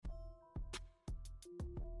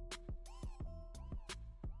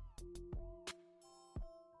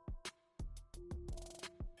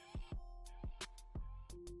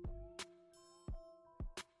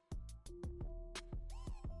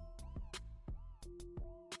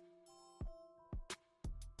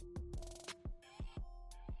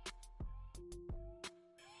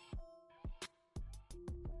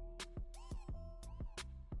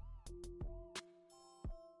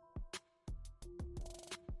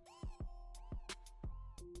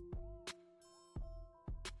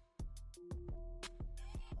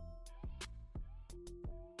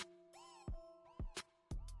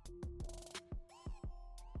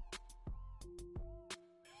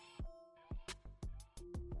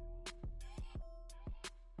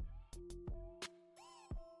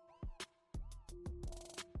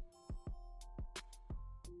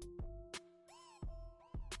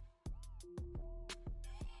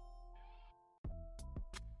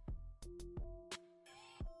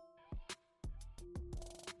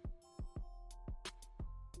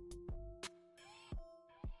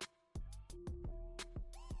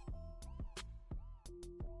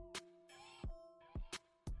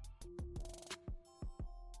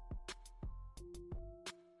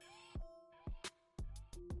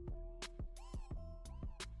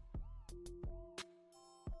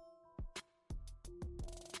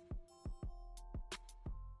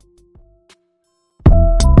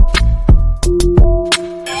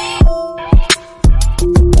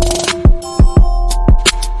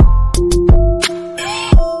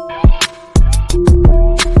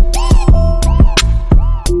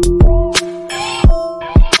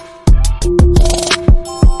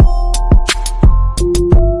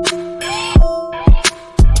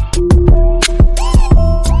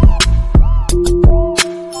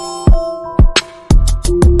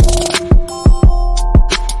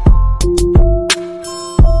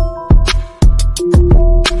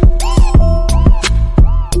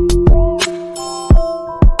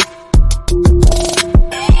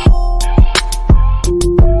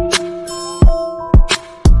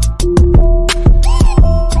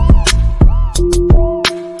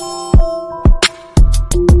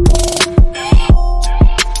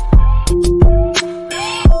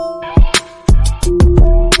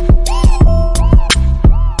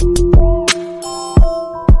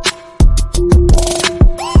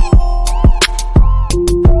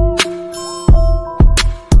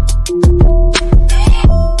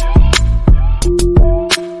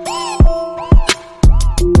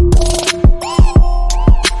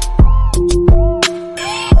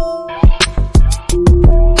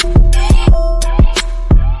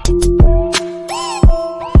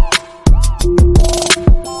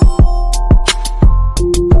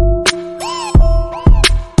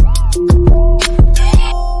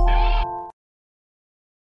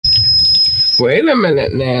Wait a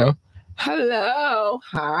minute now. Hello.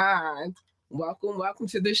 Hi. Welcome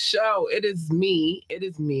to the show. It is me,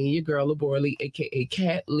 your girl Laborly, aka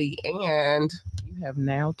Cat Lee, and You have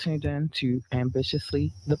now tuned in to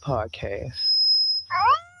Ambitiously the podcast.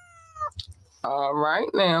 all right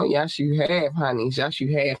now, yes you have, honeys. Yes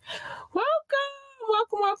you have.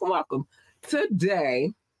 Welcome.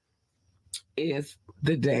 Today is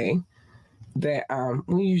the day that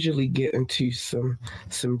we usually get into some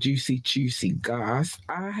juicy goss.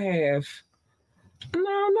 I have no,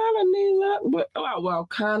 not a new look, but well,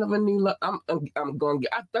 kind of a new look. I'm going to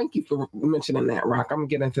get. I thank you for mentioning that, Rock. I'm gonna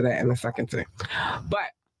get into that in a second too. But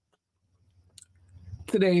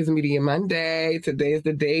today is Media Monday. Today is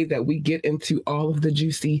the day that we get into all of the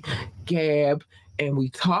juicy gab and we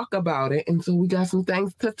talk about it. And so we got some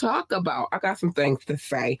things to talk about. I got some things to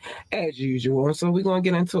say as usual, and so we're gonna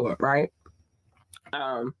get into it, right?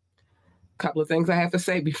 Couple of things I have to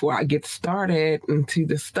say before I get started into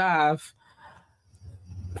the stuff.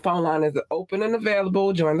 Phone line is open and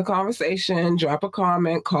available. Join the conversation. Drop a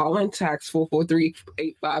comment. Call and text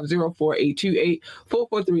 443-850-4828.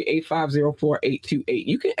 443-850-4828.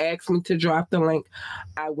 You can ask me to drop the link.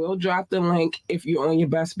 I will drop the link if you're on your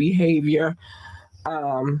best behavior.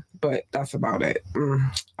 But that's about it.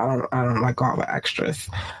 I don't like all the extras.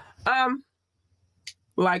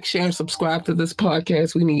 Like, share, and subscribe to this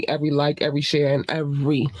podcast. We need every like, every share, and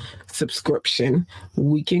every subscription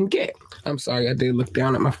we can get. I'm sorry, I did look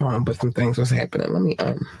down at my phone, but some things was happening. Let me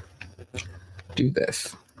do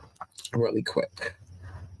this really quick.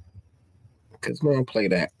 Because we're gonna play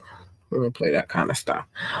that. We're gonna play that kind of stuff.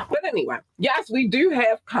 But anyway, yes, we do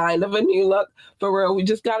have kind of a new look. For real, we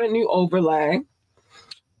just got a new overlay.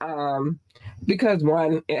 Because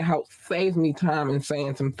one, it helps save me time in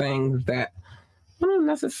saying some things that I don't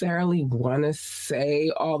necessarily want to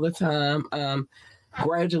say all the time.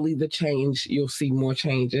 Gradually, you'll see more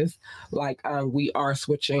changes. Like we are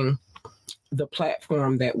switching the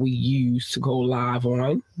platform that we use to go live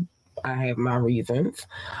on. I have my reasons.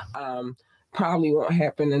 Probably won't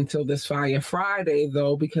happen until this Fire Friday,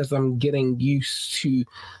 though, because I'm getting used to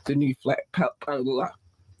the new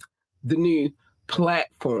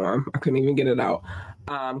platform. I couldn't even get it out.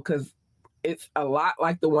 Because it's a lot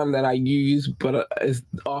like the one that I use, but it's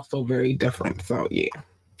also very different. So, yeah.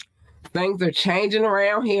 Things are changing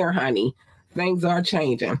around here, honey. Things are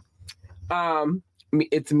changing.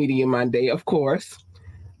 It's Media Monday, of course.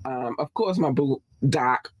 Of course, my boo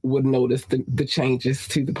Doc would notice the changes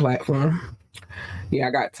to the platform. Yeah, I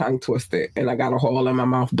got tongue twisted and I got a hole in my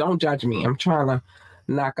mouth. Don't judge me. I'm trying to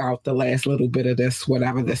knock out the last little bit of this,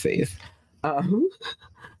 whatever this is. So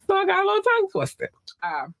I got a little tongue twisted.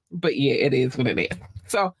 But yeah, it is what it is.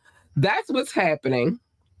 So that's what's happening.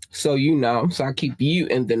 So you know. So I keep you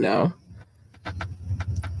in the know.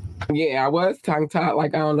 Yeah, I was tongue-tied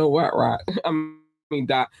like I don't know what, right?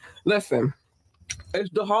 Doc. Listen, it's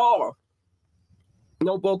the haul.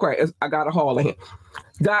 No bullcrap. I got a haul in here.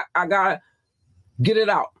 Doc, I gotta get it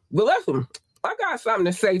out. But listen, I got something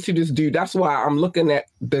to say to this dude. That's why I'm looking at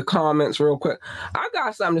the comments real quick. I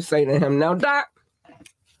got something to say to him. Now, Doc,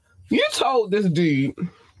 you told this dude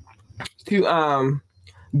to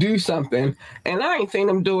do something, and I ain't seen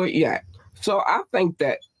him do it yet. So I think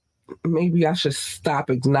that maybe I should stop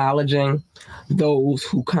acknowledging those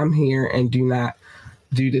who come here and do not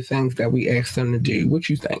do the things that we ask them to do. What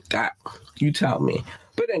you think, Doc? You tell me.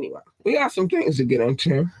 But anyway, we got some things to get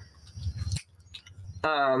into.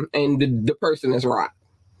 And the person is right,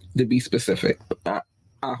 to be specific. I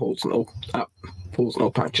pulls no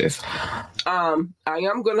punches. I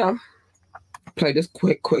am gonna play this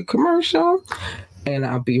quick commercial, and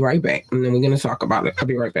I'll be right back. And then we're gonna talk about it. I'll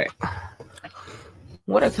be right back.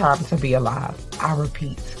 What a time to be alive. I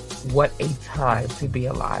repeat, what a time to be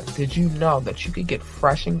alive. Did you know that you could get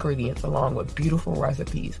fresh ingredients along with beautiful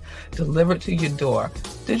recipes delivered to your door?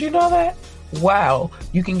 Did you know that? Wow,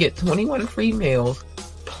 you can get 21 free meals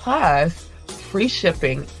plus free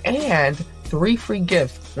shipping and 3 free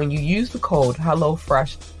gifts when you use the code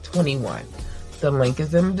HelloFresh21. The link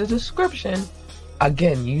is in the description.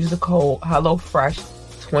 Again, use the code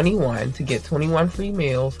HelloFresh21 to get 21 free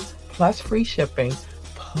meals plus free shipping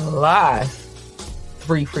plus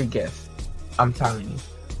 3 free gifts. I'm telling you.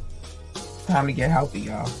 It's time to get healthy,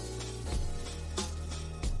 y'all.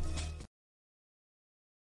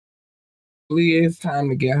 It is time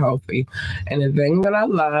to get healthy. And the thing that I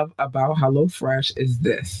love about HelloFresh is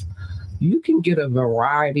this. You can get a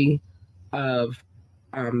variety of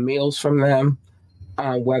meals from them,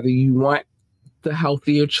 whether you want the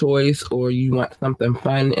healthier choice or you want something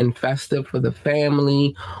fun and festive for the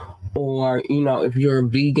family, or, you know, if you're a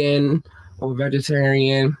vegan or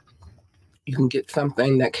vegetarian, You can get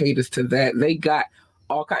something that caters to that. They got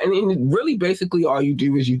all kind, and really basically all you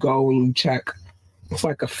do is you go and you check. It's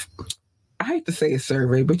like I hate to say a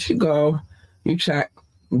survey, but you go, you check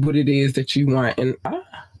what it is that you want, and I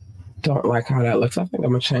don't like how that looks. I think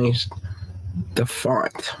I'm gonna change the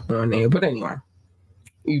font on there. But anyway,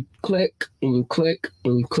 you click and you click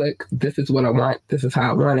and you click. This is what I want. This is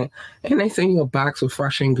how I want it. And they send you a box with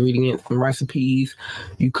fresh ingredients and recipes.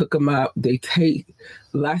 You cook them up. They take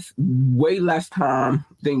way less time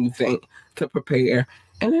than you think to prepare.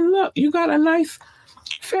 And then look, you got a nice,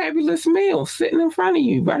 fabulous meal sitting in front of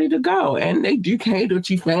you, ready to go. And they do cater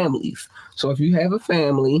to families. So if you have a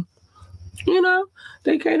family,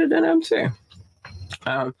 they cater to them too.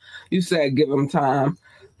 You said give them time.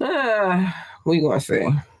 We gonna say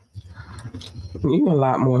you a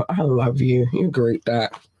lot more. I love you. You're great,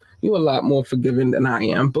 Doc. You a lot more forgiving than I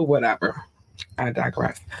am. But whatever. I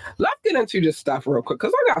digress. Let's get into this stuff real quick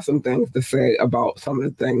because I got some things to say about some of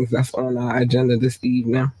the things that's on our agenda this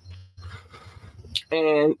evening.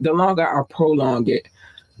 And the longer I prolong it,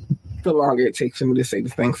 the longer it takes for me to say the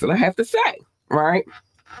things that I have to say. Right.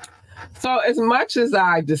 So as much as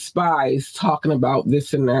I despise talking about this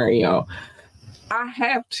scenario, I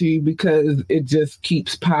have to because it just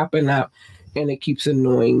keeps popping up and it keeps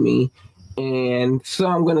annoying me. And so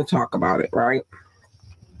I'm going to talk about it, right?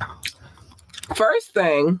 First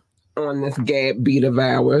thing on this Gab beat of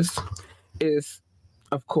ours is,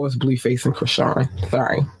 of course, Blueface and Krishan.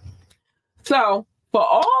 Sorry. So for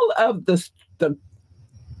all of the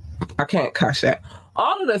I can't cuss that.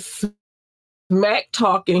 All of the smack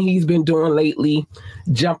talking he's been doing lately,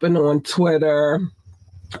 jumping on Twitter,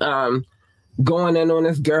 going in on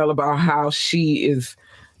this girl about how she is,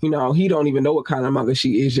 he don't even know what kind of mother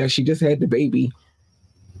she is yet. She just had the baby.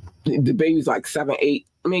 The baby's like 7, 8,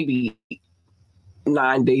 maybe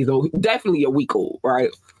 9 days old. Definitely a week old, right?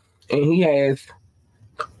 And he has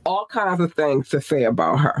all kinds of things to say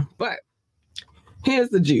about her. But here's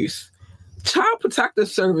the juice. Child Protective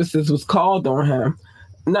Services was called on him.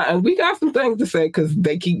 Now, and we got some things to say because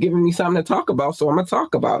they keep giving me something to talk about, so I'm going to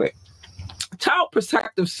talk about it. Child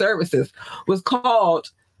Protective Services was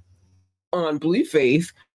called on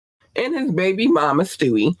Blueface and his baby mama,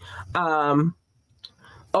 Stewie,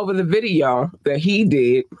 over the video that he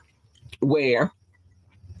did where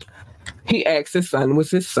he asked his son, was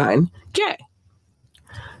his son gay?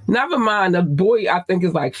 Never mind, the boy, I think,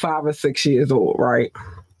 is like 5 or 6 years old, right?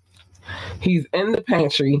 He's in the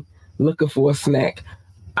pantry looking for a snack.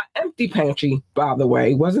 An empty pantry, by the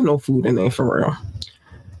way. Wasn't no food in there for real.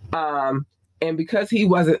 And because he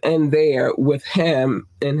wasn't in there with him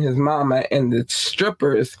and his mama and the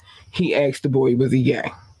strippers, he asked the boy, was he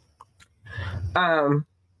gay?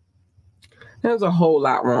 There's a whole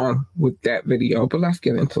lot wrong with that video, but let's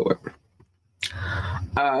get into it.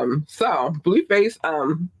 So Blueface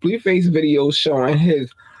videos showing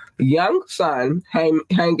his young son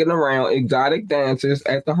hanging around exotic dancers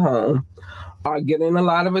at the home are getting a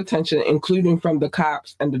lot of attention, including from the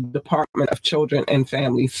cops and the Department of Children and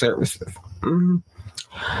Family Services.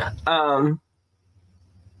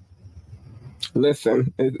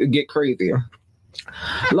 Listen, it get crazier.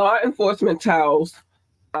 Law enforcement tells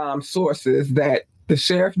sources that the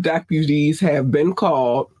sheriff deputies have been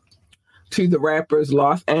called to the rapper's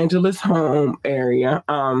Los Angeles home area,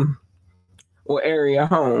 or area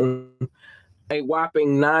home, a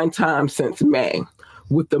whopping 9 times since May,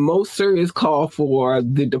 with the most serious call for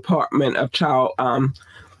the Department of Child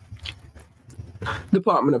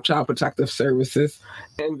Protective Services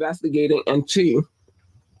investigating into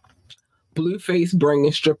Blueface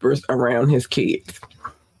bringing strippers around his kids.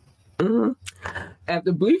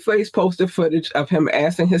 After Blueface posted footage of him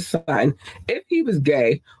asking his son if he was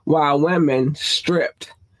gay while women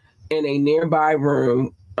stripped in a nearby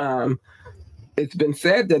room, it's been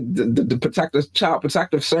said that the Child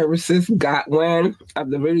Protective Services got wind of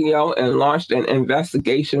the video and launched an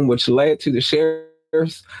investigation, which led to the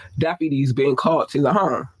sheriff's deputies being called to the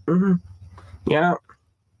home. Yeah.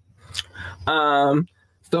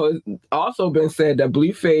 So it's also been said that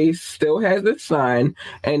Blueface still has his son,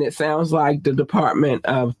 and it sounds like the Department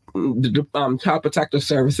of Child Protective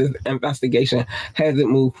Services investigation hasn't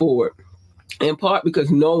moved forward, in part because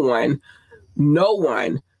no one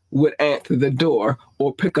would answer the door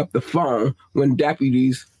or pick up the phone when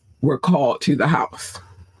deputies were called to the house.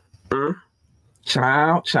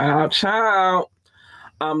 Child.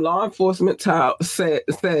 Law enforcement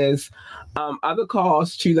says other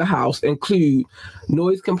calls to the house include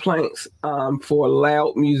noise complaints for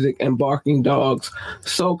loud music and barking dogs.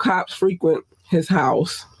 So cops frequent his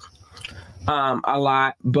house a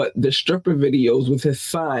lot, but the stripper videos with his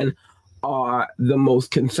son are the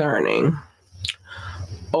most concerning.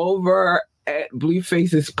 over at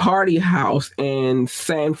Blueface's party house in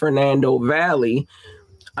San Fernando Valley.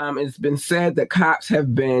 It's been said that cops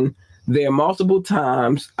have been there multiple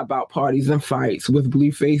times about parties and fights, with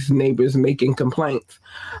Blueface neighbors making complaints.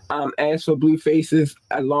 As for Blueface's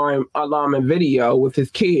alarming video with his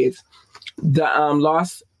kids, the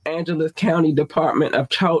Los Angeles County Department of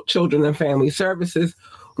Children and Family Services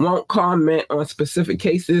won't comment on specific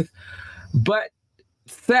cases, but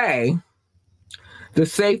say the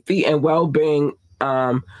safety and well-being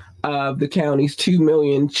of the county's 2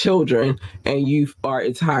 million children and youth are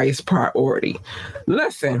its highest priority.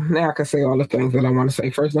 Listen, now I can say all the things that I want to say.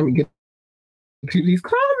 First, let me get to these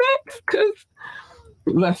comments, because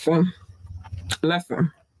listen.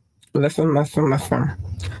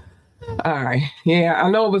 All right. Yeah, I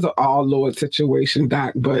know it was an all Lord situation,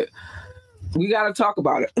 Doc, but we got to talk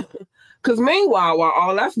about it. Because meanwhile, while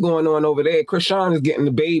all that's going on over there, Krishan is getting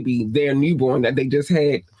the baby, their newborn that they just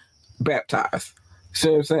had baptized. See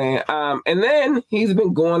what I'm saying? And then he's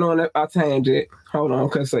been going on a tangent. Hold on,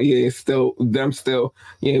 because it's still,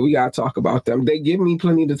 we got to talk about them. They give me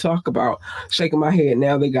plenty to talk about. Shaking my head.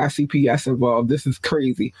 Now they got CPS involved. This is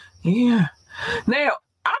crazy. Yeah. Now,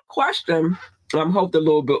 I question, hope the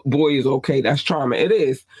little boy is okay. That's trauma. It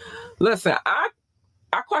is. Listen, I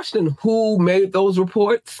question who made those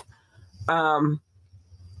reports. I'm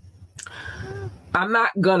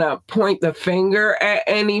not gonna point the finger at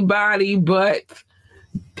anybody, but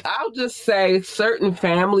I'll just say certain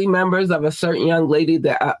family members of a certain young lady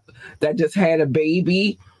that just had a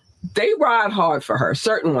baby, they ride hard for her.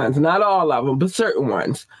 Certain ones, not all of them, but certain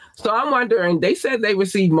ones. So I'm wondering, they said they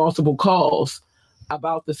received multiple calls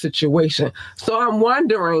about the situation. So I'm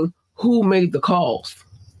wondering who made the calls.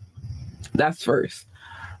 That's first.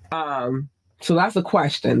 So that's a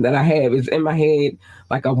question that I have. It's in my head,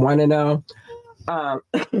 like I want to know.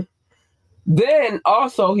 Then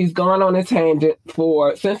also he's gone on a tangent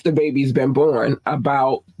since the baby's been born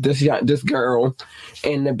about this girl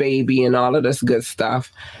and the baby and all of this good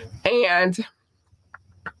stuff. And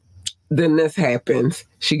then this happens.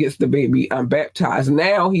 She gets the baby baptized.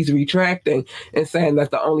 Now he's retracting and saying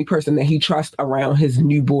that the only person that he trusts around his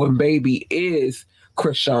newborn baby is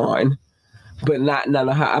Krishan, but not none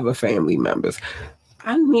of her other family members.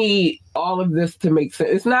 I need all of this to make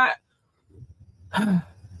sense.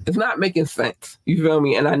 It's not making sense. You feel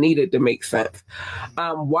me? And I need it to make sense.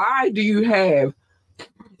 Why do you have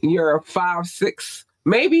your 5, 6,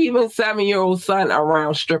 maybe even 7-year-old son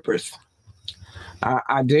around strippers?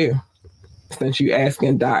 I do. Since you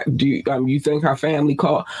asking, Doc, do you think her family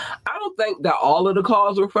called? I don't think that all of the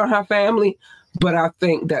calls were from her family, but I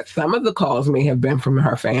think that some of the calls may have been from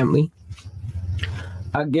her family.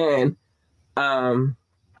 Again,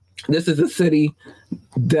 this is a city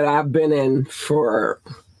that I've been in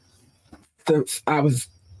since I was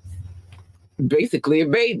basically a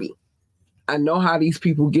baby. I know how these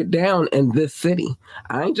people get down in this city.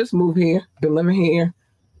 I ain't just moved here, been living here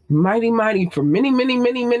mighty for many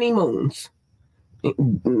moons.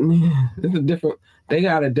 It's they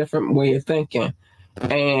got a different way of thinking.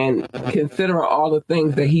 And considering all the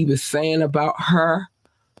things that he was saying about her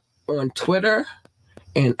on Twitter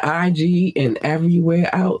and IG and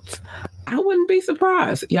everywhere else, I wouldn't be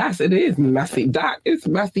surprised. Yes, it is messy, Doc. It's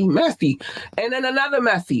messy. And then another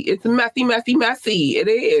messy. It's messy. It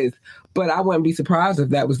is. But I wouldn't be surprised if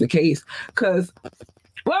that was the case. Because,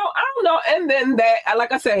 well, I don't know. And then that,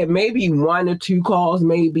 like I said, maybe 1 or 2 calls,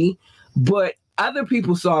 maybe. But other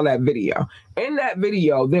people saw that video. In that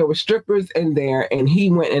video, there were strippers in there, and he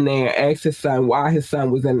went in there and asked his son why his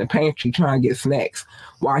son was in the pantry trying to get snacks,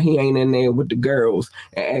 why he ain't in there with the girls,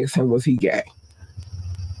 and asked him, was he gay?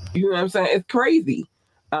 You know what I'm saying? It's crazy.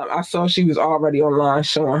 I saw she was already online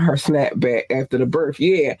showing her snapback after the birth.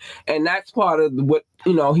 Yeah, and that's part of what,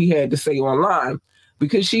 he had to say online,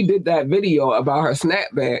 because she did that video about her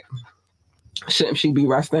snapback. Shouldn't she be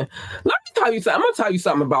resting? Let me tell you something. I'm gonna tell you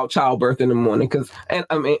something about childbirth in the morning,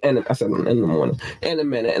 I said in the morning in a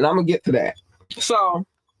minute, and I'm gonna get to that. So,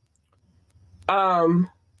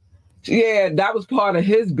 yeah, that was part of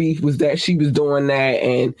his beef, was that she was doing that,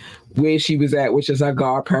 and where she was at, which is her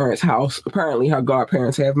godparents' house. Apparently, her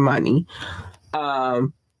godparents have money.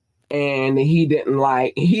 And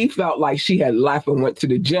he felt like she had left and went to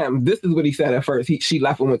the gym. This is what he said at first. She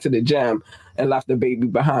left and went to the gym and left the baby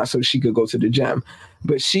behind so she could go to the gym.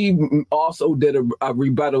 But she also did a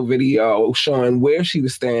rebuttal video showing where she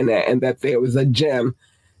was staying at, and that there was a gym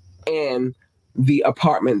in the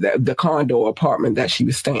apartment, the condo apartment that she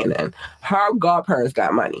was staying in. Her godparents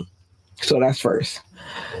got money. So that's first.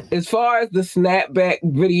 As far as the snapback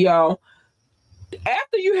video,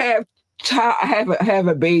 after you have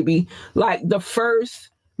a baby, like the first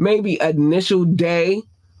maybe initial day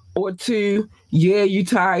or two, yeah, you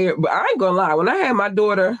tired. But I ain't gonna lie, when I had my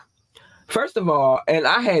daughter, first of all, and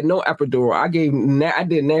I had no epidural. I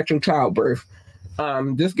did natural childbirth.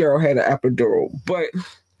 This girl had an epidural, but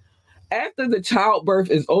after the childbirth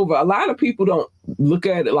is over, a lot of people don't look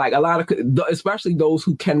at it like especially those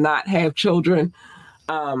who cannot have children,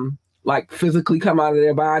 like physically come out of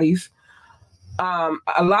their bodies.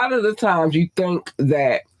 A lot of the times you think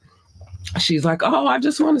that she's like, oh, I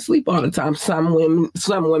just want to sleep all the time. Some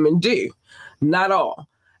women do, not all.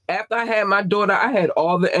 After I had my daughter, I had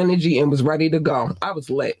all the energy and was ready to go. I was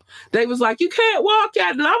lit. They was like, you can't walk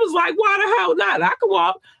yet. And I was like, why the hell not? I can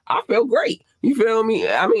walk. I feel great. You feel me?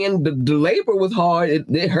 I mean, the labor was hard.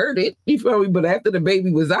 It hurt it. You feel me? But after the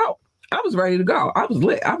baby was out, I was ready to go. I was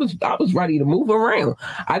lit. I was ready to move around.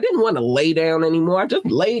 I didn't want to lay down anymore. I just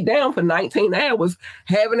laid down for 19 hours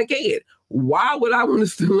having a kid. Why would I want to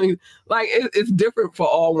still like it's different for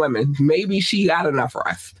all women. Maybe she got enough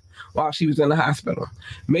rest while she was in the hospital.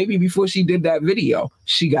 Maybe before she did that video,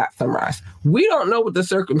 she got some rest. We don't know what the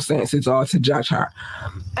circumstances are to judge her.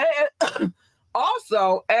 And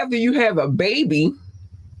also, after you have a baby,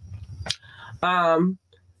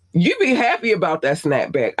 you be happy about that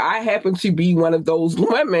snapback. I happen to be one of those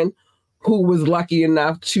women who was lucky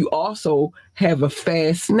enough to also have a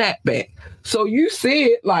fast snapback. So you see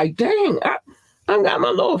it like, dang, I got my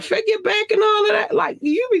little figure back and all of that. Like,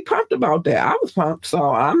 you be pumped about that. I was pumped,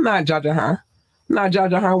 so I'm not judging her. I'm not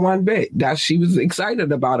judging her one bit. That she was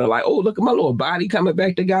excited about it. Like, oh, look at my little body coming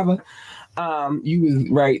back together. You was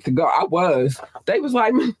ready to go. I was. They was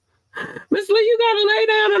like, Miss Lee, you gotta lay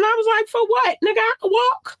down. And I was like, for what? Nigga, I can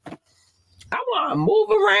walk. I want to move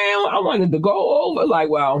around. I wanted to go over. Like,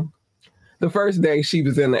 well, the first day she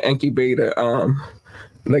was in the incubator,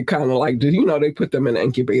 they kind of like, they put them in the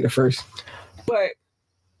incubator first. But,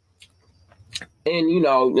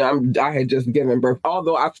 and I had just given birth,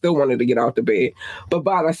 although I still wanted to get out the bed. But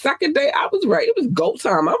by the second day, I was ready. It was go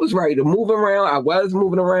time. I was ready to move around. I was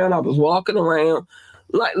moving around. I was walking around.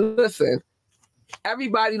 Like, listen,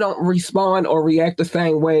 everybody don't respond or react the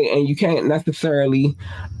same way, and you can't necessarily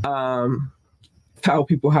tell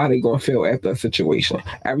people how they're going to feel after a situation.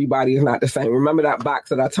 Everybody is not the same. Remember that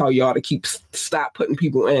box that I tell y'all to stop putting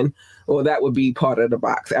people in? Well, that would be part of the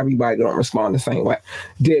box. Everybody don't respond the same way.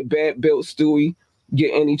 Did Bad Built Stewie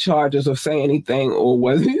get any charges or say anything, or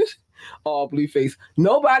was it all blue face?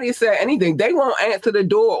 Nobody said anything. They won't answer the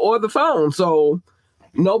door or the phone, so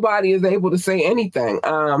nobody is able to say anything.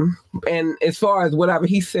 And as far as whatever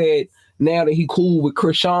he said, now that he cool with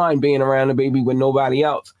Krishan being around the baby with nobody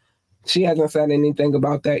else, she hasn't said anything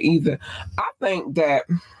about that either. I think that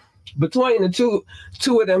between the two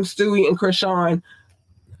of them, Stewie and Krishan,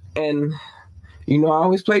 and I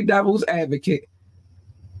always play devil's advocate.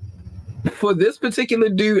 For this particular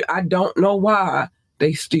dude, I don't know why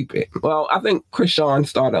they stupid. Well, I think Krishan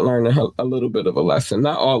started learning a little bit of a lesson,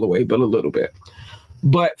 not all the way, but a little bit.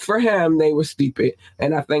 But for him, they were stupid,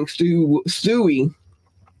 and I think Stewie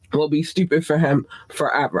will be stupid for him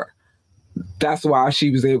forever. That's why she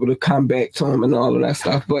was able to come back to him and all of that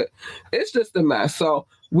stuff. But it's just a mess. So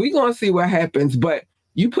we're going to see what happens. But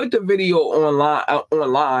you put the video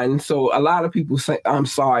online, so a lot of people say, I'm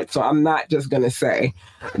sorry. So I'm not just going to say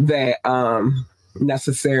that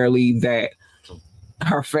necessarily that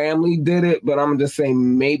her family did it, but I'm going to just say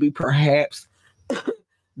maybe perhaps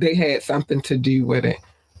they had something to do with it.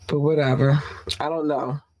 But whatever. I don't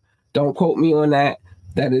know. Don't quote me on that.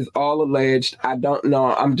 That is all alleged. I don't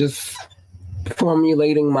know. I'm just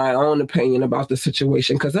formulating my own opinion about the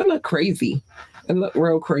situation because it looked crazy. It looked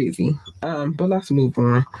real crazy. But let's move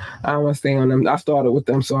on. I don't want to stay on them. I started with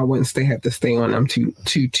them, so I wouldn't have to stay on them too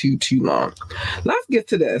long. Let's get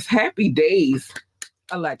to this. Happy Days,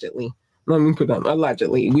 allegedly. Let me put them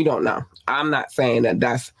allegedly. We don't know. I'm not saying that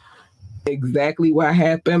that's exactly what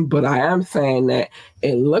happened, but I am saying that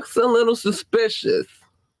it looks a little suspicious,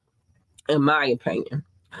 in my opinion.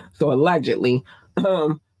 So allegedly,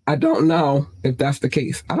 I don't know if that's the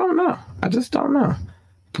case. I don't know. I just don't know.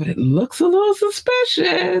 But it looks a little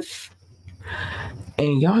suspicious.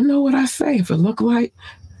 And y'all know what I say. If it look like,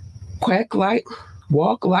 quack like,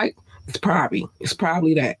 walk like, it's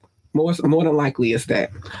probably that. More than likely it's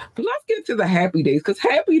that. But let's get to the happy days, because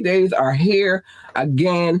happy days are here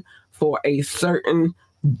again for a certain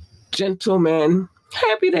gentleman.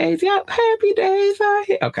 Happy days. Yep, happy days are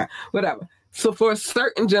here. Okay, whatever. So for a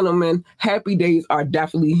certain gentleman, happy days are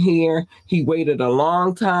definitely here. He waited a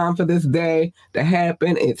long time for this day to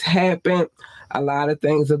happen. It's happened. A lot of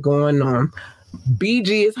things are going on.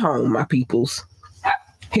 BG is home, my peoples.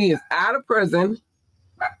 He is out of prison.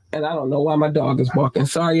 And I don't know why my dog is barking.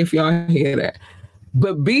 Sorry if y'all hear that.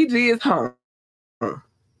 But BG is home.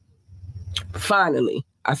 Finally.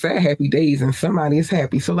 I said happy days and somebody is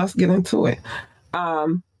happy. So let's get into it.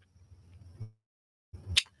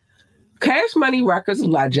 Cash Money Records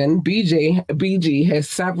legend BG has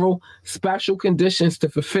several special conditions to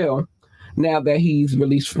fulfill now that he's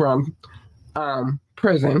released from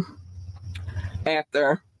prison.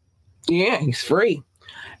 He's free.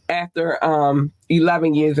 After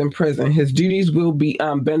 11 years in prison, his duties will be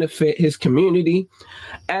benefit his community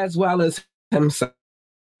as well as himself.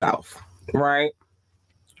 Right?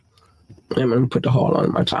 I'm gonna put the hold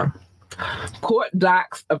on my tongue. Court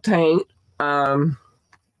docs obtained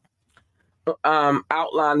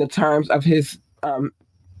outline the terms of his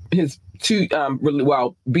BG's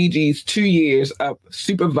 2 years of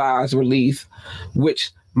supervised release,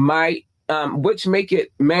 which make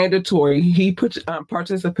it mandatory he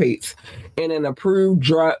participates in an approved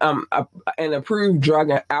drug and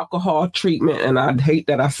alcohol treatment. And I hate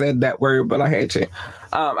that I said that word, but I had to.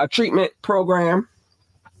 A treatment program,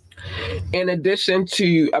 in addition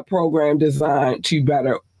to a program designed to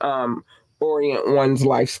better orient one's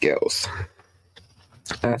life skills.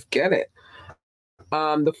 Let's get it.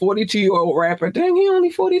 The 42-year-old rapper, dang, he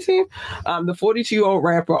only 42. The 42-year-old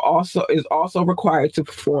rapper is also required to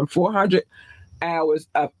perform 400 hours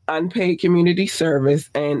of unpaid community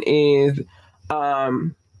service and is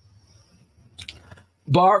barred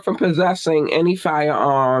from possessing any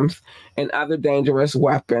firearms and other dangerous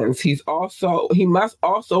weapons. He must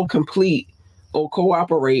also complete or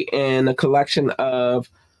cooperate in the collection of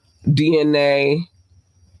DNA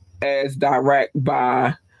as directed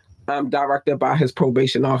by his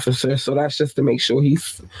probation officer. So that's just to make sure he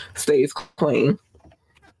stays clean.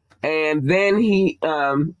 And then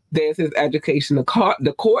there's his education. The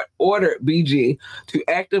court ordered BG to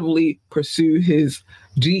actively pursue his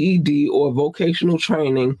GED or vocational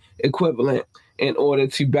training equivalent in order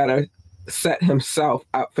to better set himself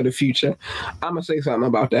up for the future. I'm going to say something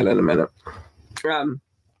about that in a minute.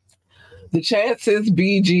 The chances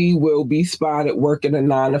BG will be spotted working a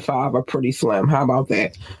 9-to-5 are pretty slim. How about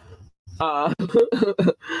that?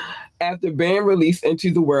 After being released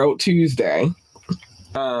into the world Tuesday,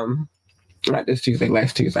 not this Tuesday,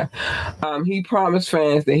 last Tuesday, he promised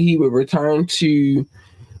fans that he would return to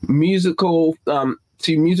musical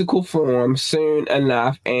form soon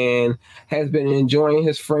enough, and has been enjoying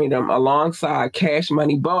his freedom alongside Cash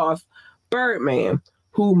Money boss Birdman,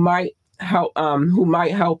 who might help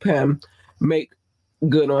him make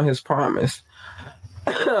good on his promise.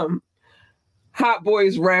 Hot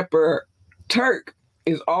Boys rapper Turk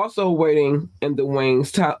is also waiting in the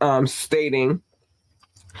wings, stating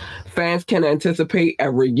fans can anticipate a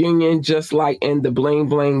reunion just like in the Bling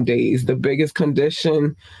Bling days. The biggest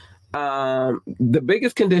condition BG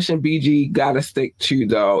gotta stick to,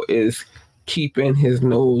 though, is keeping his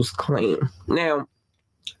nose clean. Now,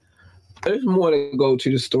 there's more to go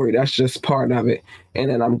to the story. That's just part of it, and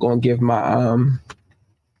then I'm gonna give my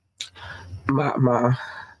my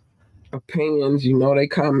opinions. You know they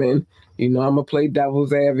coming. You know I'm gonna play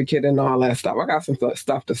devil's advocate and all that stuff. I got some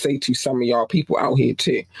stuff to say to some of y'all people out here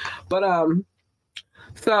too. But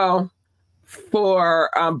so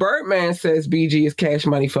for Birdman says BG is Cash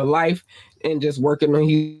Money for life, and he's working on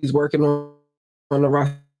the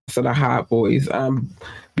rest of the Hot Boys.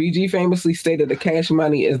 BG famously stated that Cash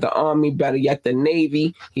Money is the Army, better yet the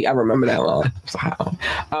Navy. I remember that line.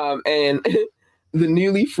 And the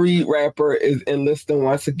newly freed rapper is enlisting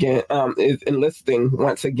once again.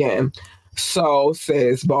 So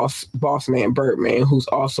says boss man Birdman, who's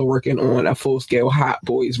also working on a full-scale Hot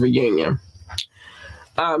Boys reunion.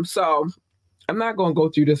 So I'm not going to go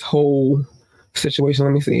through this whole situation.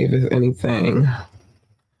 Let me see if there's anything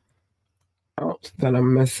else that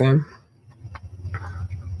I'm missing.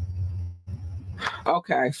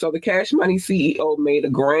 Okay, so the Cash Money CEO made a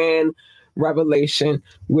grand revelation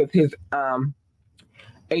with his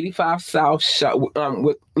 85 South show.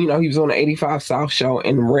 He was on the 85 South show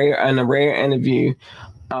in a rare interview,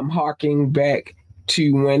 harking back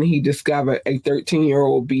to when he discovered a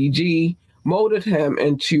 13-year-old BG molded him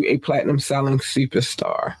into a platinum-selling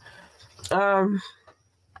superstar.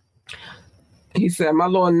 He said, "My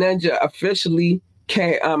little ninja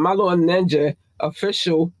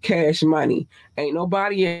official Cash Money. Ain't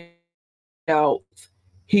nobody else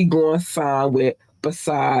he gonna sign with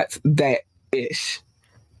besides that ish."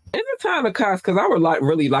 It's a time to cuss because I would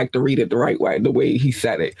really like to read it the right way, the way he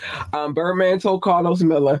said it. Birdman told Carlos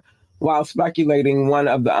Miller while speculating on one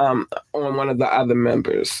of the other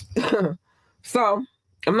members. So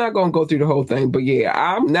I'm not gonna go through the whole thing, but yeah,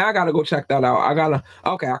 I gotta go check that out. I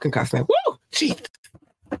can cuss now. Woo!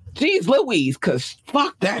 Jeez Louise, cause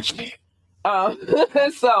fuck that shit.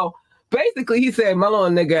 So basically, he said, my little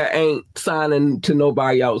nigga ain't signing to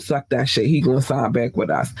nobody else. Suck that shit. He gonna sign back with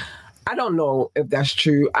us. I don't know if that's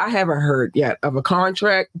true. I haven't heard yet of a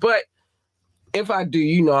contract, but if I do,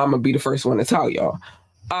 I'm gonna be the first one to tell y'all.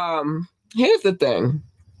 Here's the thing.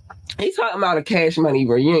 He's talking about a Cash Money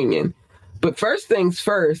reunion. But first things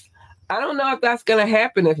first, I don't know if that's gonna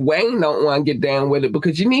happen if Wayne don't want to get down with it,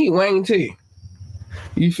 because you need Wayne too.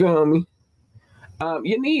 You feel me?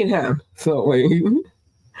 You need him. So wait.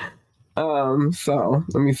 So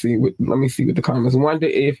let me see what the comments. Wonder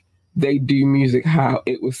if they do music how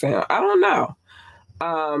it would sound. I don't know.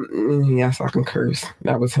 Yes, I can curse.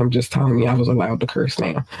 That was him just telling me I was allowed to curse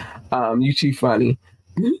now. You too funny.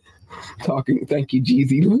 Talking, thank you,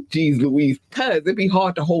 Jeez Louise. Cause it'd be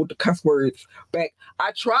hard to hold the cuss words back.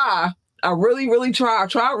 I really, really try. I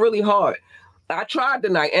tried really hard. I tried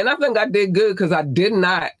tonight, and I think I did good because I did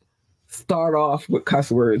not start off with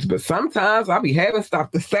cuss words. But sometimes I'll be having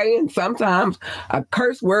stuff to say, and sometimes a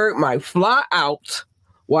curse word might fly out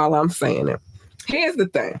while I'm saying it. Here's the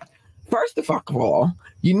thing. First of all,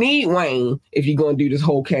 you need Wayne if you're going to do this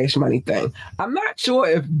whole Cash Money thing. I'm not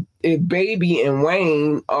sure if Baby and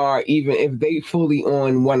Wayne are even, if they fully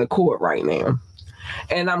on one accord right now.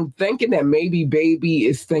 And I'm thinking that maybe Baby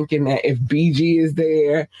is thinking that if BG is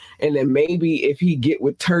there, and then maybe if he get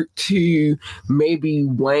with Turk too, maybe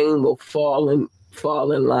Wayne will fall in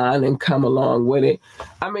line and come along with it.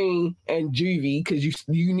 I mean, and Juvie, because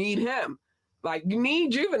you need him. Like, you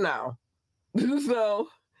need Juvenile. So...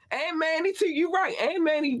 And Manny too, you right. And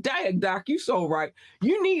Manny, Doc, you so right.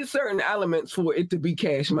 You need certain elements for it to be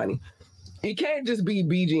Cash Money. It can't just be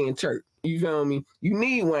BG and Turk. You feel me? You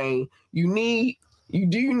need Wayne. You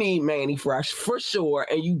do need Manny Fresh for sure,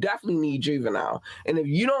 and you definitely need Juvenile. And if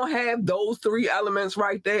you don't have those three elements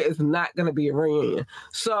right there, it's not gonna be a reunion.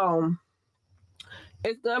 So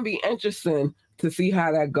it's gonna be interesting to see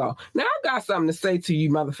how that go. Now I got something to say to you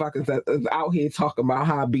motherfuckers that is out here talking about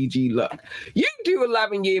how BG look. You do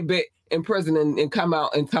 11-year bit in prison and come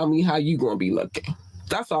out and tell me how you gonna be looking.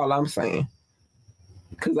 That's all I'm saying.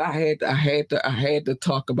 Cause I had to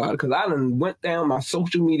talk about it, because I done went down my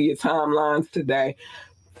social media timelines today,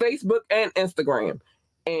 Facebook and Instagram,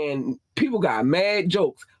 and people got mad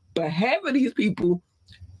jokes. But half of these people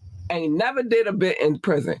ain't never did a bit in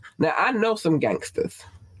prison. Now I know some gangsters.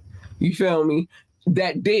 You feel me?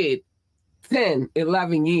 That did 10,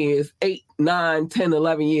 11 years, 8, 9, 10,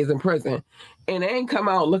 11 years in prison. And they ain't come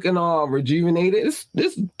out looking all rejuvenated.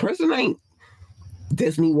 This prison ain't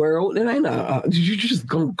Disney World. It ain't you just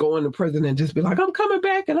gonna go into prison and just be like, I'm coming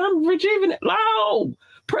back and I'm rejuvenated. No,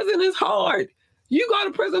 prison is hard. You go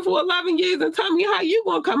to prison for 11 years and tell me how you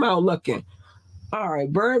gonna come out looking. All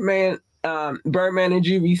right, Birdman and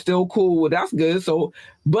Juvie still cool. That's good. So,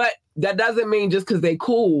 but that doesn't mean just because they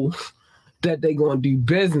cool that they gonna do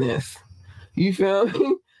business. You feel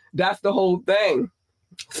me? That's the whole thing.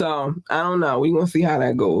 So I don't know. We gonna see how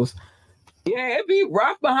that goes. Yeah, it be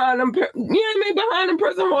rough behind them. Behind them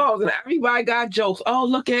prison walls, and everybody got jokes. Oh,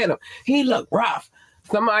 look at him. He look rough.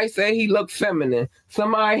 Somebody say he looked feminine.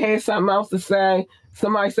 Somebody had something else to say.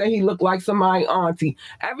 Somebody say he looked like somebody auntie.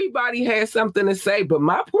 Everybody has something to say, but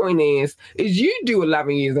my point is you do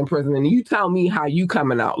 11 years in prison and you tell me how you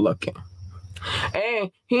coming out looking. And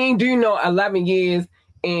he ain't do no 11 years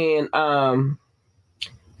in a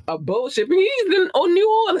bullshit. He's in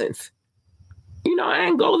New Orleans. You know,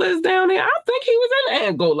 Angola is down there. I think he was in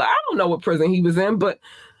Angola. I don't know what prison he was in, but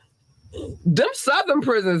them southern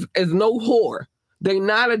prisons is no whore. They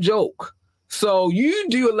not a joke. So you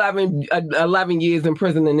do 11 years in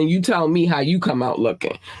prison, and then you tell me how you come out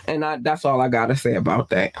looking. And that's all I got to say about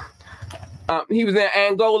that. He was in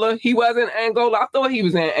Angola. He was in Angola. I thought he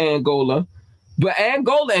was in Angola. But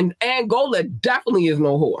Angola definitely is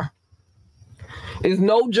no whore. It's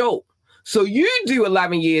no joke. So you do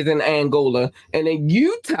 11 years in Angola, and then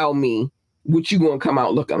you tell me what you going to come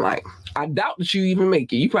out looking like. I doubt that you even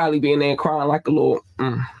make it. You probably be in there crying like a little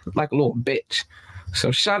bitch.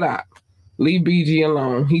 So shut up. Leave BG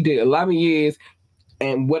alone. He did 11 years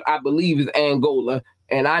in what I believe is Angola.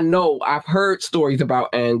 And I know I've heard stories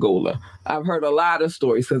about Angola. I've heard a lot of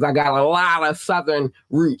stories because I got a lot of Southern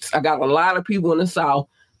roots. I got a lot of people in the South.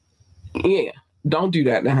 Yeah, don't do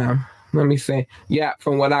that to him. Let me say, yeah,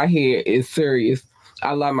 from what I hear, is serious.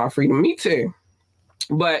 I love my freedom. Me too.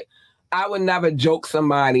 But I would never joke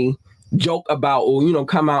about, or,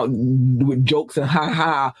 come out with jokes and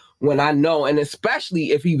ha-ha when I know, and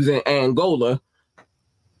especially if he was in Angola,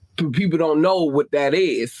 people don't know what that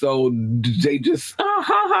is. So they just,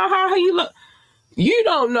 ha, you look. You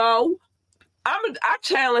don't know. I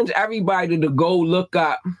challenge everybody to go look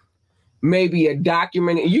up maybe a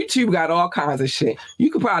document. YouTube got all kinds of shit.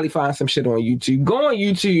 You could probably find some shit on YouTube. Go on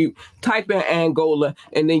YouTube, type in Angola,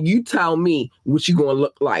 and then you tell me what you gonna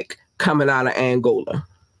look like coming out of Angola.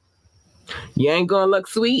 You ain't gonna look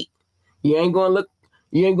sweet. You ain't gonna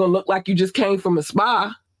look like you just came from a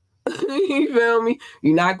spa. You feel me?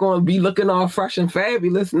 You're not gonna be looking all fresh and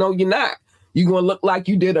fabulous. No, you're not. You're gonna look like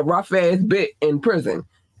you did a rough ass bit in prison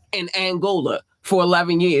in Angola for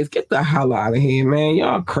 11 years. Get the hell out of here, man.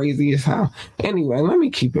 Y'all crazy as hell. Anyway, let me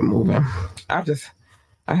keep it moving. I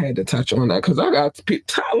had to touch on that because I got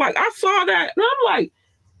like I saw that and I'm like,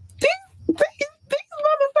 these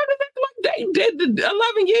motherfuckers act like they did the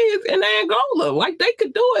 11 years in Angola. Like they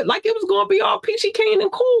could do it. Like it was gonna be all peachy keen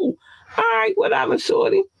and cool. All right, whatever,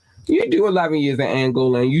 shorty. You do 11 years in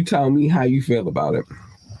Angola and you tell me how you feel about it.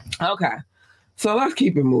 Okay. So let's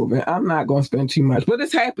keep it moving. I'm not going to spend too much, but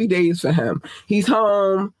it's happy days for him. He's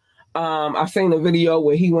home. I've seen a video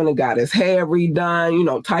where he went and got his hair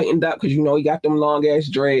redone, tightened up because, he got them long ass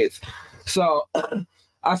dreads. So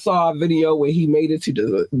I saw a video where he made it to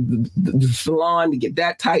the salon to get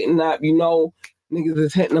that tightened up. Niggas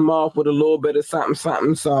is hitting him off with a little bit of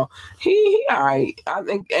something. So he all right. I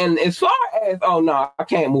think, and as far as, I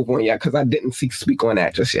can't move on yet because I didn't speak on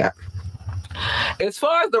that just yet. As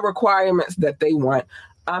far as the requirements that they want,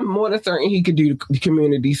 I'm more than certain he could do the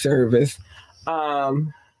community service.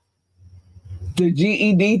 The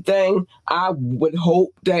GED thing, I would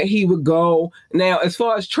hope that he would go. Now, as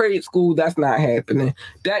far as trade school, that's not happening.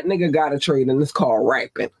 That nigga got a trade and it's called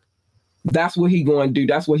rapping. That's what he going to do.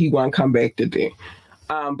 That's what he going to come back to do.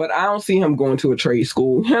 But I don't see him going to a trade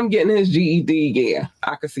school. Him getting his GED, yeah,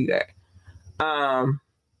 I could see that.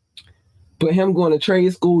 But him going to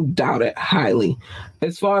trade school, doubt it highly.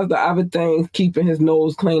 As far as the other things, keeping his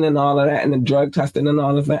nose clean and all of that, and the drug testing and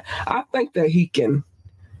all of that, I think that he can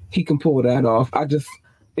pull that off.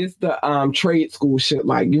 It's the trade school shit.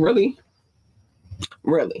 Like, really?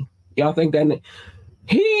 Y'all think that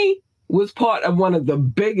he was part of one of the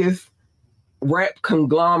biggest rap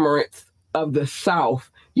conglomerates of the South?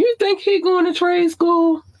 You think he going to trade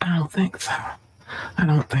school? I don't think so.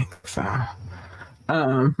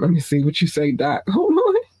 Let me see what you say, Doc. Hold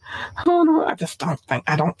on.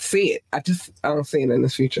 I don't see it. I don't see it in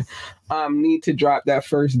this future. Need to drop that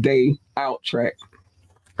first day out track.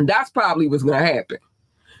 That's probably what's going to happen.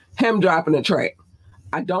 Him dropping a track.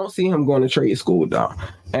 I don't see him going to trade school, though.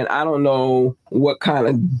 And I don't know what kind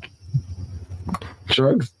of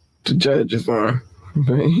drugs the judge is on.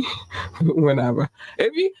 Whatever.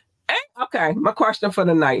 Okay, my question for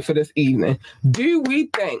the night, for this evening. Do we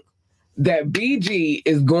think that BG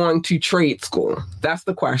is going to trade school? That's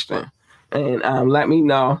the question. And let me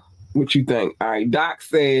know what you think. All right, Doc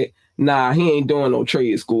said, nah, he ain't doing no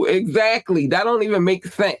trade school. Exactly. That don't even make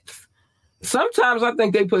sense. Sometimes I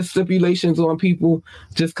think they put stipulations on people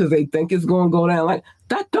just because they think it's going to go down. Like,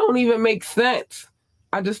 that don't even make sense.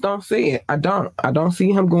 I just don't see it. I don't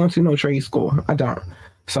see him going to no trade school. I don't.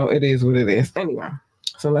 So it is what it is. Anyway,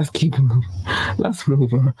 so let's keep it moving. Let's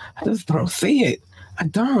move on. I just don't see it. I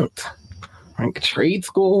don't. Like, trade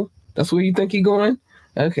school? That's where you think he going?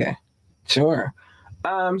 Okay, sure.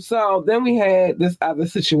 So then we had this other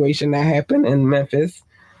situation that happened in Memphis.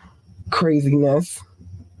 Craziness.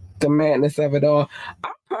 The madness of it all.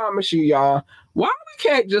 I promise you, y'all, why we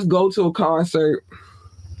can't just go to a concert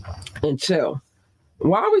and chill?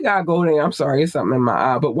 Why we gotta go there? I'm sorry, it's something in my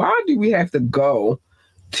eye, but why do we have to go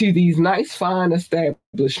to these nice, fine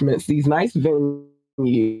establishments, these nice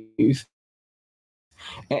venues,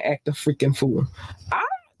 and act a freaking fool?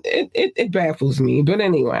 It baffles me. But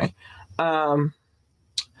anyway,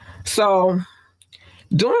 so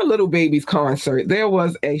during Little Baby's concert, there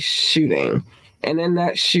was a shooting. And in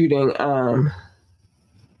that shooting,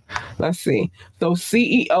 let's see. So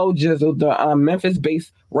CEO Jizzle, the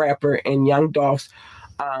Memphis-based rapper, and Young Dolph's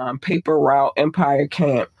Paper Route Empire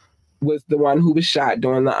Camp was the one who was shot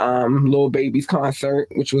during the Lil Baby's concert,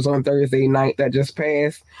 which was on Thursday night that just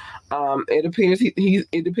passed. It appears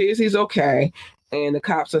he's okay, and the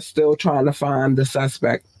cops are still trying to find the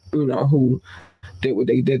suspect, who did what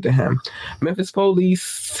they did to him. Memphis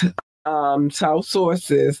police tell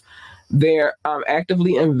sources they're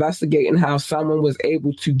actively investigating how someone was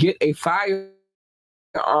able to get a firearm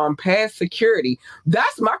past security.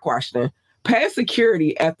 That's my question. Past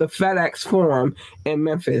security at the FedEx Forum in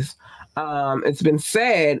Memphis. It's been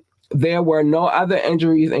said there were no other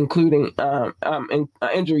injuries, including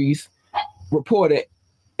injuries reported,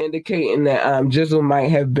 indicating that Jizzle might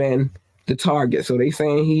have been the target. So they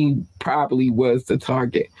saying he probably was the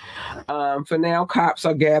target. For now, cops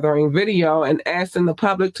are gathering video and asking the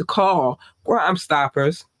public to call Crime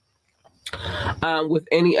Stoppers with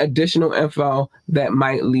any additional info that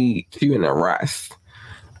might lead to an arrest.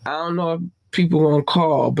 I don't know if people won't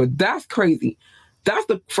call, but that's crazy. That's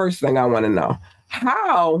the first thing I want to know.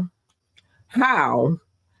 How how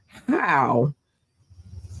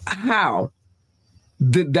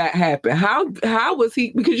did that happen? How was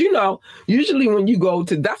he? Because usually when you go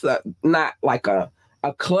to not like a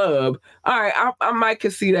club. All right, I might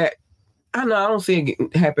could see that. I know I don't see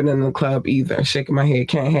it happen in the club either. Shaking my head,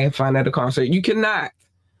 can't have fun at a concert. You cannot.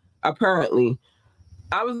 Apparently,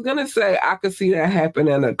 I was gonna say I could see that happen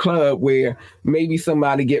in a club where maybe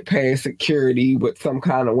somebody get past security with some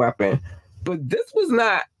kind of weapon, but this was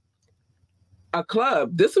not a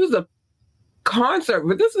club. This was a concert,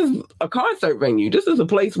 but this is a concert venue. This is a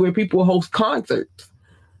place where people host concerts.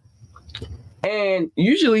 And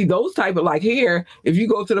usually those type of, like here, if you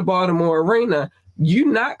go to the Baltimore Arena, you're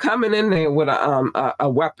not coming in there with a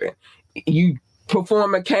weapon. You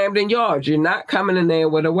perform at Camden Yards, you're not coming in there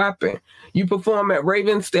with a weapon. You perform at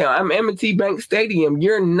Ravensdale, M&T Bank Stadium,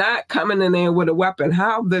 you're not coming in there with a weapon.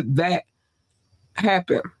 How did that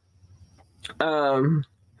happen?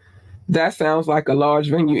 That sounds like a large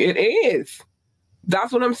venue. It is.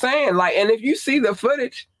 That's what I'm saying. Like, and if you see the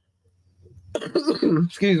footage,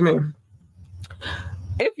 excuse me,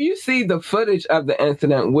 if you see the footage of the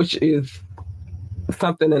incident, which is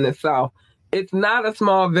something in itself, it's not a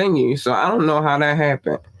small venue. So I don't know how that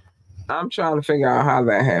happened. I'm trying to figure out how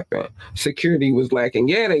that happened. Security was lacking.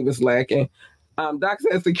 Yeah, they was lacking. Doc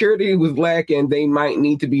said security was lacking. They might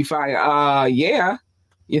need to be fired. Yeah,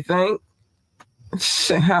 you think?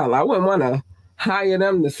 Hell, I wouldn't want to hire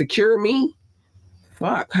them to secure me.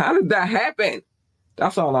 Fuck, how did that happen?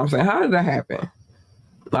 That's all I'm saying. How did that happen?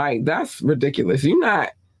 Like, that's ridiculous. You're not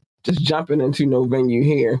just jumping into no venue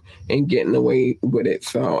here and getting away with it.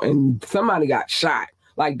 So, and somebody got shot.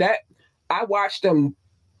 Like that, I watched them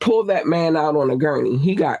pull that man out on a gurney.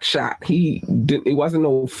 He got shot. It wasn't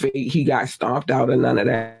no fake. He got stomped out or none of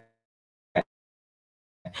that.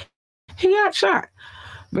 He got shot.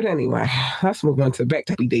 But anyway, let's move on to back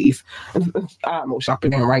to happy days. I'm almost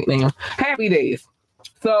shopping down right now. Happy days.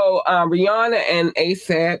 So Rihanna and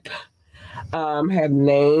ASAP have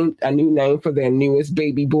named a new name for their newest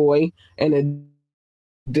baby boy. In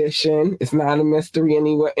addition, it's not a mystery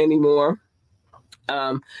anymore.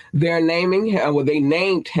 They're naming him, well, they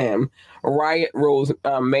named him Riot Rose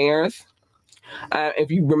Mayers.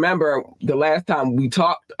 If you remember the last time we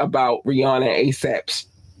talked about Rihanna and ASAP's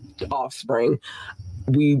offspring,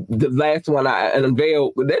 the last one I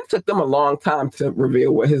unveiled, it took them a long time to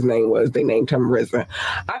reveal what his name was. They named him RZA.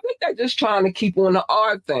 I think they're just trying to keep on the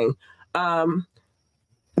R thing.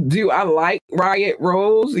 Do I like Riot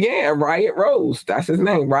Rose? Yeah, Riot Rose. That's his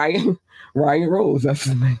name. Riot Rose. That's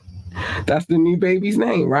his name. That's the new baby's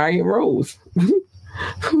name, Riot Rose.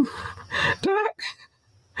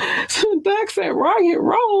 Doc said Riot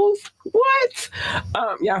Rose. What?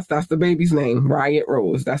 Yes, that's the baby's name, Riot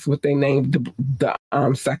Rose. That's what they named the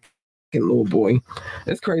second little boy.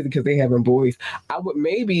 It's crazy because they having boys. I would,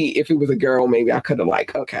 maybe if it was a girl, maybe I could have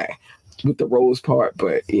okay with the Rose part,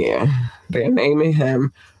 but yeah, they're naming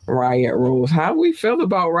him Riot Rose. How we feel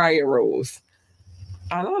about Riot Rose?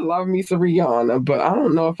 I don't love me some Rihanna, but I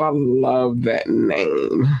don't know if I love that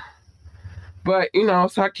name. But,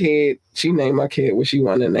 it's her kid. She named her kid what she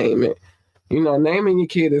want to name it. Naming your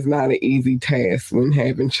kid is not an easy task when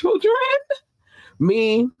having children.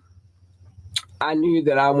 Me, I knew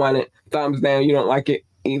that I wanted thumbs down. You don't like it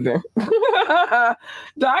either.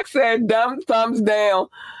 Doc said dumb thumbs down.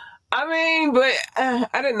 I mean, but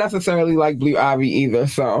I didn't necessarily like Blue Ivy either.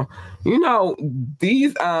 So,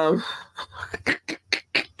 these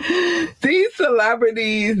these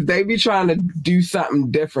celebrities, they be trying to do something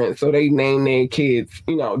different, so they name their kids,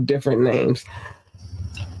 different names.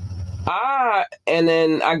 And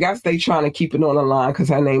then I guess they trying to keep it on the line because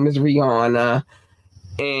her name is Rihanna,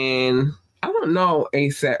 and I don't know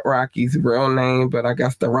ASAP Rocky's real name, but I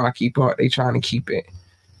guess the Rocky part they trying to keep it,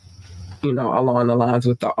 along the lines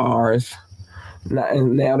with the R's.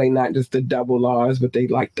 And now they not just the double R's, but they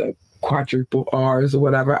like the quadruple R's or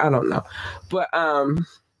whatever. I don't know, but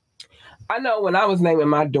I know when I was naming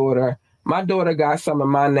my daughter got some of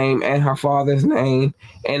my name and her father's name,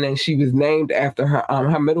 and then she was named after her.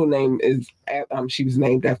 Her middle name is she was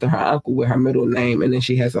named after her uncle with her middle name, and then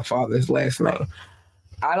she has her father's last name.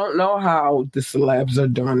 I don't know how the celebs are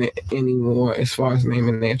doing it anymore as far as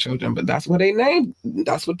naming their children, but that's what they named.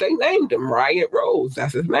 That's what they named him, Riot Rose.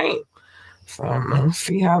 That's his name. So I'll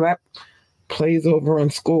see how that plays over in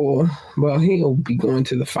school. Well, he'll be going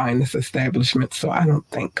to the finest establishment, so I don't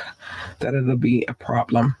think that it'll be a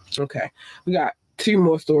problem. Okay, we got 2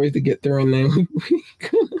 more stories to get through, and then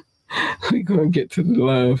We gonna get to the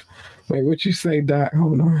love. Wait, what you say, Doc?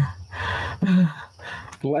 Hold on.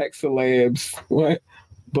 Black celebs. What?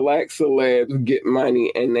 Black celebs get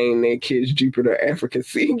money and name their kids Jupiter Africa.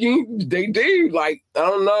 See, they do. Like, I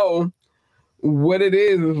don't know what it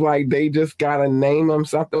is. It's like they just gotta name them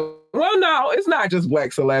something. Well, no, it's not just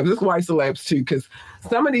black celebs. It's white celebs too, because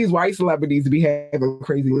some of these white celebrities be having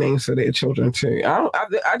crazy names for their children too.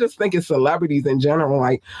 I just think it's celebrities in general.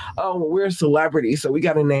 Like, oh, well, we're celebrities, so we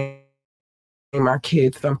gotta name our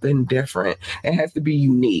kids something different. It has to be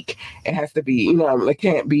unique. It has to be, it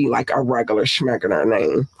can't be like a regular schmegular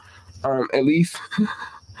name. At least,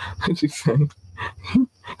 what you say?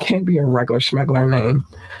 Can't be a regular schmegular name.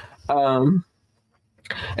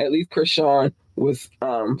 At least Krishan was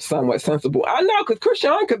somewhat sensible. I know, because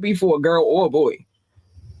Krishan could be for a girl or a boy.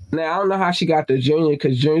 Now, I don't know how she got the junior,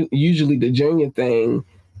 because usually the junior thing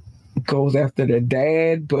goes after the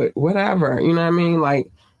dad, but whatever. You know what I mean? Like,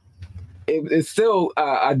 it's still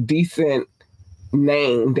a decent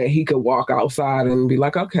name that he could walk outside and be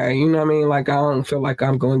like, okay, you know what I mean? Like, I don't feel like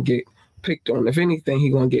I'm going to get picked on. If anything,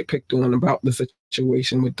 he's going to get picked on about the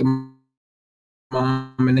situation with the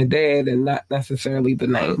mom and the dad and not necessarily the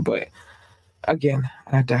name. But again,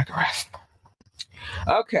 I digress.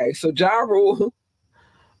 Okay, so Ja Rule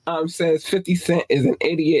says 50 Cent is an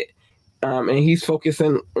idiot, and he's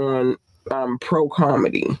focusing on pro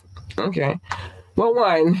comedy. Okay. Well,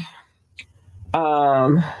 one,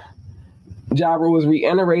 Ja Rule was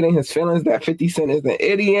reiterating his feelings that 50 Cent is an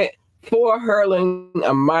idiot for hurling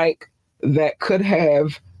a mic that could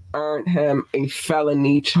have earned him a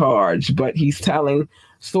felony charge. But he's telling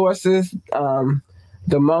sources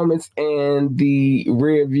the moments in the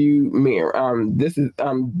rearview mirror. This is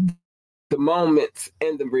the moments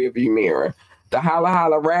in the rearview mirror. The Holla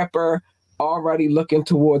Holla rapper already looking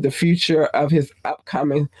toward the future of his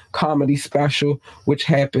upcoming comedy special, which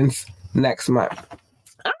happens next month. I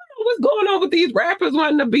don't know what's going on with these rappers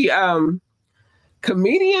wanting to be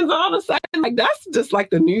comedians all of a sudden. Like, that's just like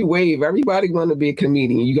the new wave. Everybody want to be a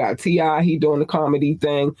comedian. You got T.I., he doing the comedy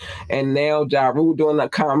thing, and now Ja Rule doing the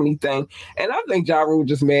comedy thing. And I think Ja Rule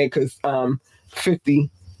just mad because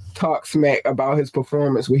 50 talked smack about his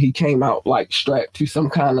performance where he came out like strapped to some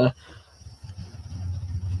kind of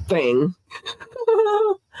thing.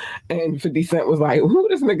 And 50 Cent was like, who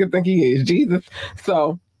this nigga think he is? Jesus.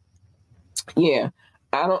 So yeah,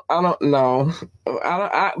 I don't know.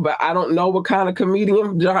 But I don't know what kind of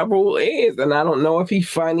comedian Ja Rule is, and I don't know if he's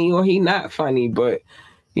funny or he not funny. But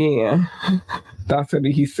yeah, that's what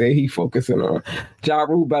he said he focusing on. Ja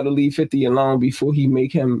Rule better leave 50 alone before he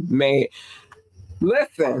make him mad.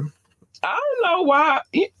 Listen, I don't know why.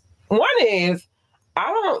 One is,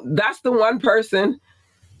 that's the one person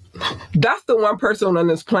on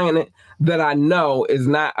this planet that I know is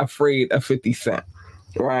not afraid of 50 Cent,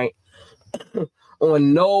 right?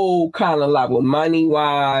 On no kind of level,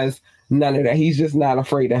 money-wise, none of that. He's just not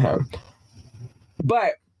afraid of him.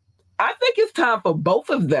 But I think it's time for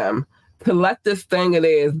both of them to let this thing of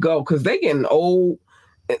theirs go, because they're getting old.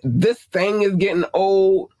 This thing is getting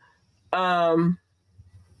old.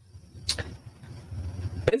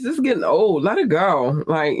 It's just getting old. Let it go.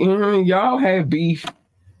 Like, y'all had beef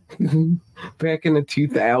back in the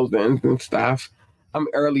 2000s and stuff.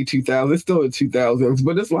 Early 2000s. It's still the 2000s,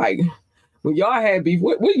 but it's like, when y'all had beef,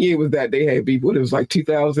 what year was that they had beef? What, it was like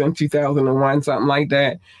 2000, 2001, something like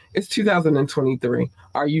that? It's 2023.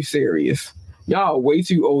 Are you serious? Y'all are way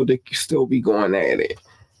too old to still be going at it.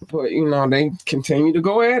 But, they continue to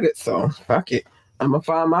go at it, so fuck it. I'm going to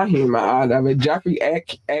find my humor out of it. Jeffrey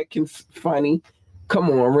Atkins, funny. Come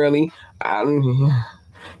on, really?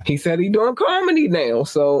 He said he doing comedy now,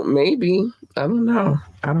 so maybe. I don't know.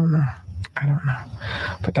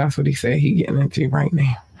 But that's what he said he getting into right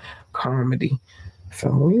now. Comedy. So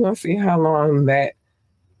we gonna see how long that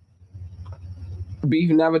beef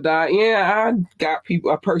never died. Yeah, I got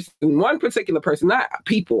one particular person, not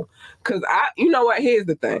people. Because you know what? Here's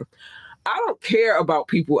the thing. I don't care about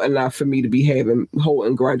people enough for me to be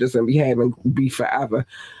holding grudges and be having beef forever.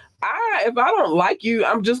 If I don't like you,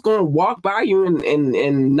 I'm just gonna walk by you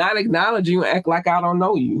and not acknowledge you and act like I don't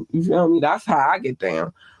know you. You feel me? That's how I get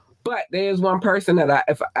down. But there's one person that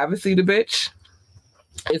if I ever see the bitch,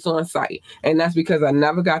 it's on sight, and that's because I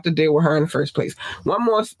never got to deal with her in the first place. One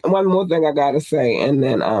more thing I gotta say, and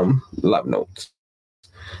then love notes.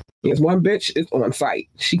 Yes, one bitch is on sight.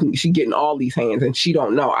 She getting all these hands, and she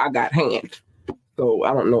don't know I got hands. So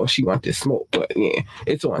I don't know if she want this smoke, but yeah,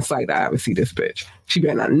 it's on sight. I ever see this bitch. She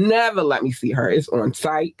better never let me see her. It's on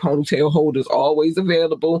sight. Ponytail holders always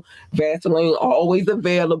available. Vaseline always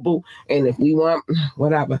available. And if we want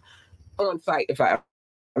whatever, on sight if I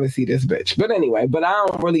ever never see this bitch. But anyway, but I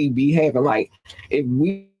don't really be having like, if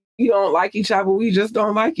we don't like each other, we just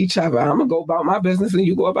don't like each other. I'm gonna go about my business and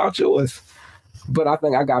you go about yours. But I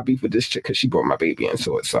think I got beef with this chick because she brought my baby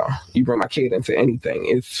into it. So you bring my kid into anything,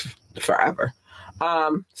 it's forever.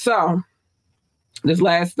 So this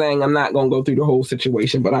last thing, I'm not going to go through the whole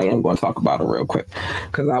situation, but I am going to talk about it real quick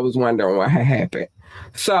because I was wondering what had happened.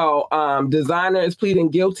 So designer is pleading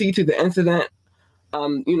guilty to the incident,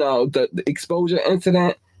 the exposure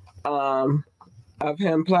incident of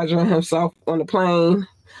him pleasuring himself on the plane.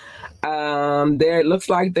 It looks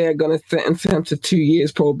like they're going to sentence him to 2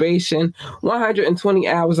 years probation, 120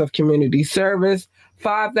 hours of community service,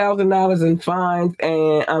 $5,000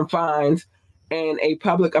 in fines, and a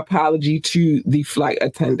public apology to the flight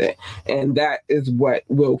attendant. And that is what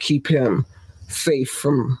will keep him safe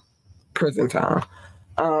from prison time.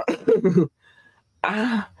 I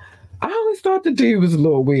always thought the dude was a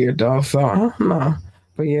little weird, though, so I don't know.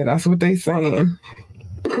 But yeah, that's what they saying.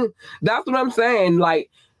 That's what I'm saying. Like,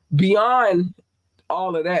 beyond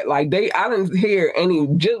all of that, like I didn't hear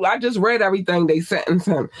I just read everything they sentenced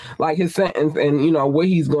him, like his sentence and what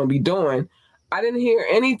he's going to be doing. I didn't hear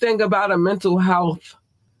anything about a mental health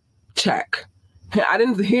check. I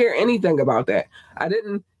didn't hear anything about that. I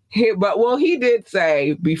didn't hear, but he did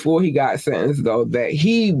say before he got sentenced though that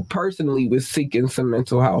he personally was seeking some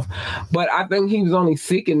mental health, but I think he was only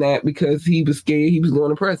seeking that because he was scared he was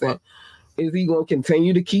going to prison. Is he going to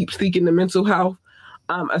continue to keep seeking the mental health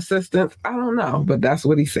assistance? I don't know, but that's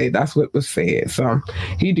what he said. That's what was said. So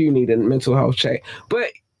he do need a mental health check. But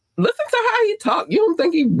listen to how he talked. You don't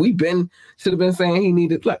think should have been saying he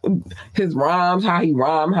needed like his rhymes, how he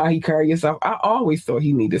rhyme, how he carry himself. I always thought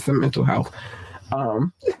he needed some mental health,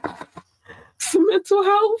 some mental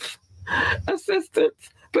health assistance.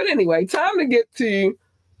 But anyway, time to get to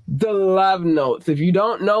the love notes. If you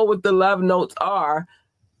don't know what the love notes are,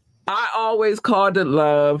 I always called it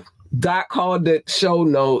love. Doc called it show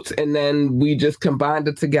notes, and then we just combined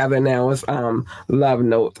it together. Now it's love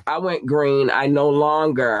notes. I went green. I no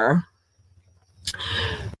longer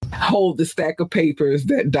hold the stack of papers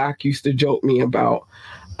that Doc used to joke me about.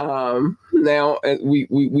 Now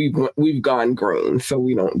we've gone green, so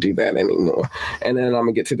we don't do that anymore. And then I'm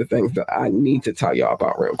gonna get to the things that I need to tell y'all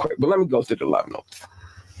about real quick. But let me go through the love notes.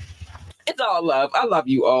 It's all love. I love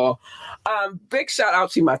you all. Big shout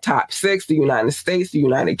out to my top 6, the United States, the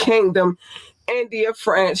United Kingdom, India,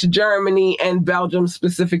 France, Germany, and Belgium,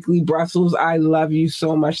 specifically Brussels. I love you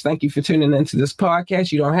so much. Thank you for tuning into this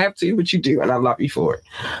podcast. You don't have to, but you do, and I love you for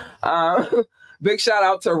it. Big shout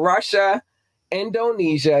out to Russia,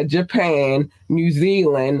 Indonesia, Japan, New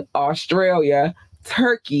Zealand, Australia,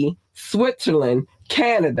 Turkey, Switzerland,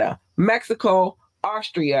 Canada, Mexico,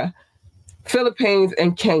 Austria, Philippines,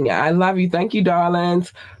 and Kenya. I love you. Thank you,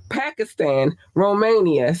 darlings. Pakistan,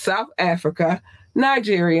 Romania, South Africa,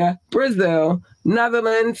 Nigeria, Brazil,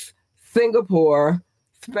 Netherlands, Singapore,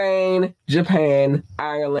 Spain, Japan,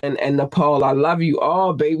 Ireland, and Nepal. I love you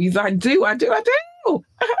all, babies. I do.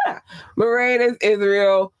 Mauritius,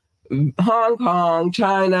 Israel, Hong Kong,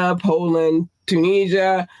 China, Poland,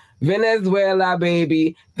 Tunisia, Venezuela,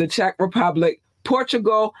 baby, the Czech Republic,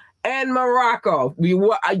 Portugal, and Morocco.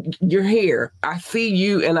 You're here. I see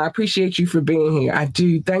you, and I appreciate you for being here. I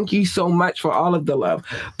do. Thank you so much for all of the love.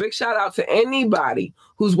 Big shout out to anybody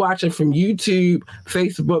who's watching from YouTube,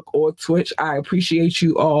 Facebook, or Twitch. I appreciate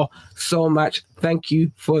you all so much. Thank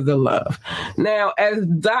you for the love. Now, as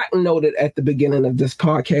Doc noted at the beginning of this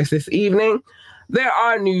podcast this evening, there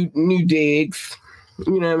are new digs.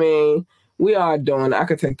 You know what I mean? We are doing. I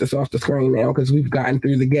could take this off the screen now because we've gotten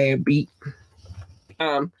through the gab beat.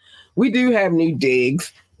 We do have new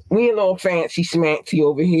digs. We a little fancy schmancy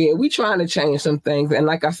over here. We trying to change some things. And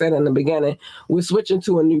like I said in the beginning, we're switching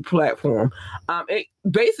to a new platform. It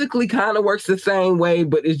basically kind of works the same way,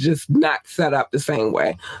 but it's just not set up the same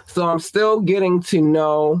way. So I'm still getting to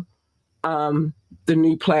know the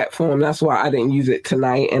new platform. That's why I didn't use it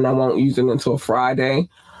tonight, and I won't use it until Friday.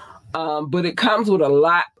 But it comes with a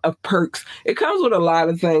lot of perks. It comes with a lot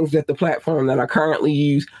of things that the platform that I currently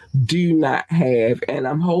use do not have. And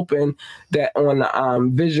I'm hoping that on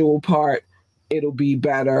the visual part, it'll be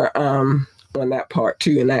better on that part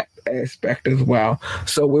too, in that aspect as well.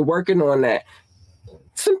 So we're working on that.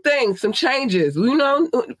 Some things, some changes. You know,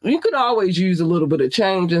 you could always use a little bit of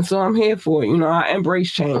change. And so I'm here for it. You know, I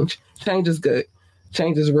embrace change. Change is good.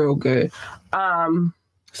 Change is real good.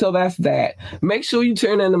 So that's that. Make sure you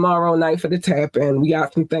tune in tomorrow night for the tap in. We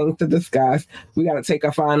got some things to discuss. We got to take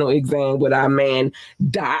a final exam with our man,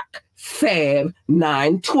 Doc Sav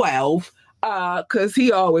 912, because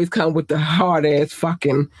he always come with the hard-ass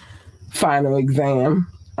fucking final exam.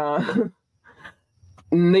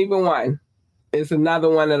 Neither one. It's another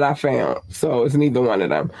one that I found. So it's neither one of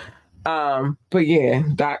them. But yeah,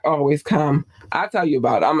 Doc always come. I'll tell you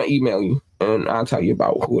about it. I'm gonna email you and I'll tell you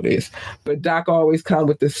about who it is. But Doc always come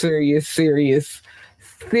with the serious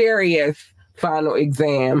final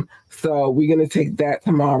exam. So we're gonna take that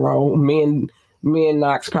tomorrow. Me and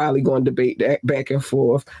Knox probably gonna debate that back and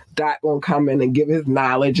forth. Doc gonna come in and give his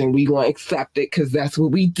knowledge and we gonna accept it because that's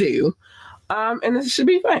what we do. And it should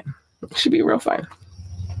be fun. It should be real fun.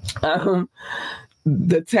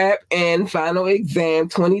 The tap in final exam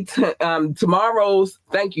 2010 tomorrow's,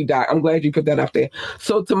 thank you, Doc, I'm glad you put that up there.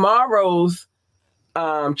 So tomorrow's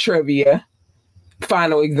trivia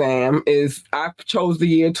final exam is, I chose the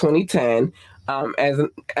year 2010 as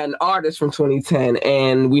an artist from 2010,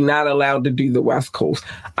 and we're not allowed to do the West Coast.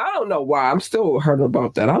 I don't know why. I'm still hurt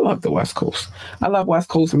about that. I love the West Coast. I love West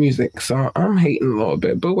Coast music, so I'm hating a little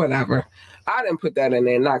bit, but whatever. I didn't put that in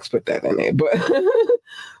there. Knox put that in there, but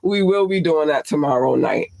we will be doing that tomorrow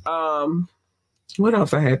night. What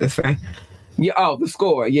else I had to say? Yeah, the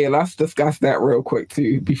score. Yeah, let's discuss that real quick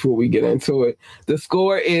too before we get into it. The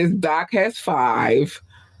score is Doc has 5.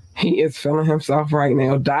 He is feeling himself right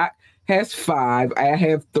now. Doc has 5. I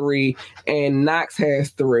have 3, and Knox has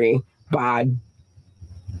 3 by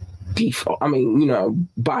default. I mean,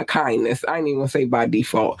 by kindness. I didn't even say by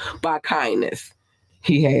default. By kindness.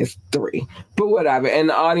 He has 3, but whatever. And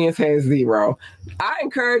the audience has 0. I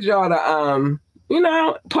encourage y'all to,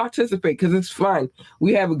 participate because it's fun.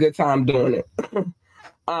 We have a good time doing it.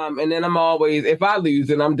 And then I'm always, if I lose,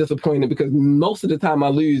 and I'm disappointed because most of the time I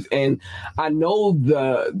lose, and I know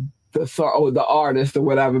the song or the artist or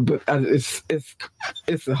whatever, but it's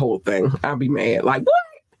the whole thing. I'll be mad. Like,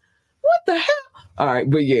 what the hell? All right,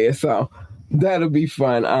 but yeah, so that'll be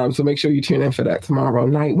fun. So make sure you tune in for that tomorrow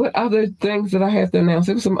night. What other things did I have to announce?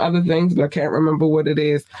 There were some other things, but I can't remember what it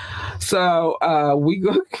is. So we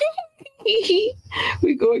go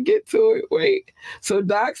get to it. Wait. So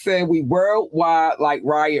Doc said we worldwide like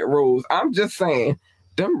riot rules. I'm just saying,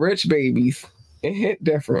 them rich babies, it hit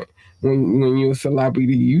different. When you're a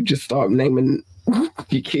celebrity, you just start naming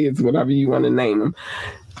your kids whatever you want to name them.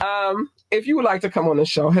 If you would like to come on the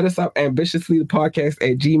show, hit us up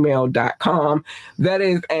ambitiouslythepodcast@gmail.com. That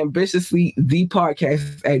is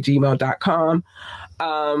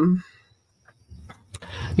ambitiouslythepodcast@gmail.com.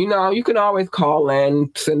 You can always call in,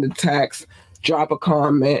 send a text, drop a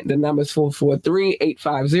comment. The number is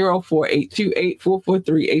 443-850-4828,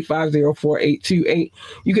 443-850-4828.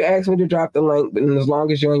 You can ask me to drop the link, but as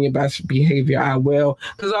long as you're on your best behavior, I will,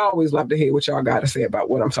 because I always love to hear what y'all got to say about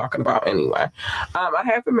what I'm talking about anyway. I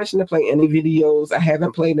have permission to play any videos. I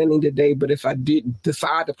haven't played any today, but if I did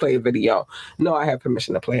decide to play a video, no, I have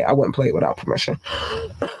permission to play it. I wouldn't play it without permission.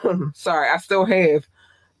 Sorry, I still have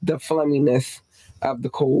the flumminess of the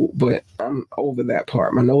cold, but I'm over that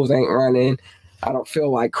part. My nose ain't running. I don't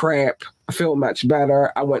feel like crap. I feel much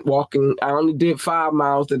better. I went walking. I only did 5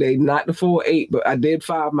 miles today, not the full 8, but I did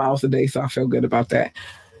 5 miles today, so I feel good about that.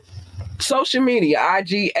 Social media,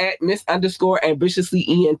 IG at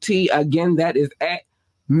Miss_ambitiously_ENT. Again, that is at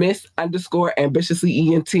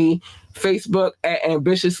Miss_ambitiously_ENT. Facebook at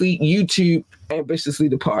Ambitiously. YouTube, Ambitiously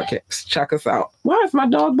the podcast. Check us out. Why is my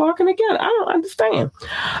dog barking again? I don't understand.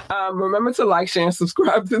 Remember to like, share, and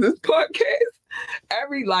subscribe to this podcast.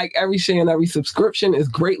 Every like, every share, and every subscription is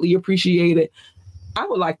greatly appreciated. I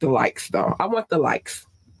would like the likes, though. I want the likes.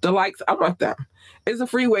 The likes, I want them. It's a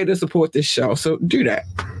free way to support this show, so do that.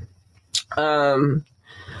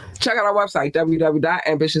 Check out our website,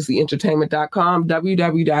 www.ambitiouslyentertainment.com,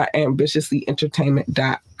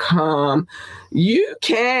 www.ambitiouslyentertainment.com. You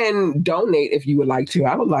can donate if you would like to.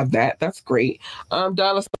 I would love that. That's great.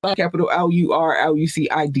 $, capital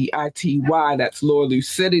LURLUCIDITY. That's Lure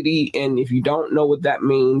Lucidity. And if you don't know what that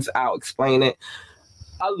means, I'll explain it.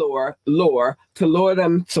 Allure, to lure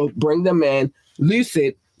them, so bring them in.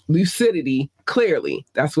 Lucidity, clearly.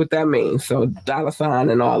 That's what that means. So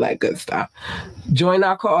 $, and all that good stuff. Join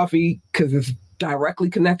our coffee because it's directly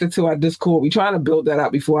connected to our Discord. We're trying to build that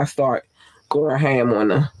out before I start going ham on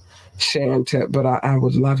the sharing tip, but I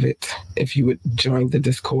would love it if you would join the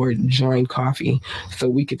Discord, join coffee, so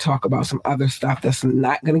we could talk about some other stuff that's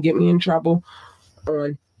not going to get me in trouble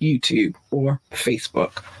on YouTube or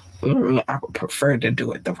Facebook. I would prefer to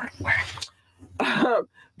do it the right way.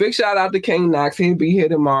 Big shout out to King Knox. He'll be here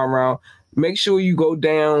tomorrow. Make sure you go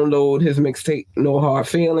download his mixtape, No Hard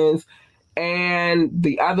Feelings. And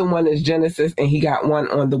the other one is Genesis, and he got one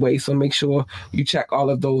on the way. So make sure you check all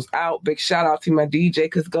of those out. Big shout out to my DJ,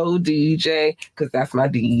 because go DJ, because that's my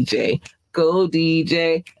DJ. Go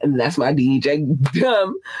DJ, and that's my DJ.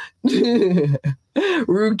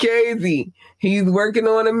 Rukazy. He's working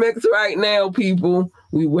on a mix right now, people.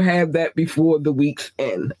 We will have that before the week's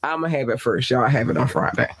end. I'm going to have it first. Y'all have it on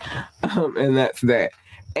Friday. And that's that.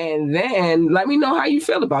 And then let me know how you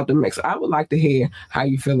feel about the mix. I would like to hear how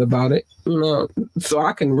you feel about it, so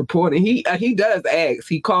I can report it. He does ask.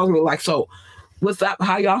 He calls me like, so what's up?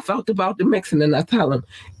 How y'all felt about the mix? And then I tell him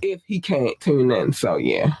if he can't tune in. So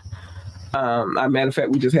yeah. Matter of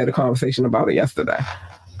fact, we just had a conversation about it yesterday.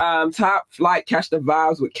 Top flight, catch the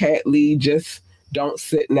vibes with Cat Lee. Just don't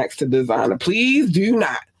sit next to designer. Please do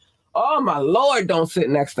not. Oh my Lord, don't sit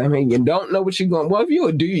next to him. You don't know what you're going. Well, if you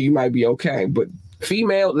do, you might be okay. But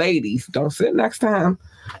female ladies, don't sit next to him.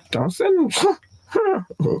 Don't sit.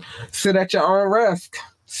 Sit at your own risk.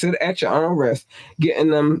 Sit at your own risk.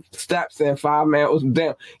 Getting them steps in 5 miles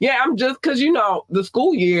down. Yeah, I'm just because the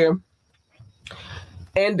school year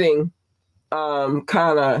ending.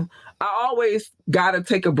 Kind of. I always gotta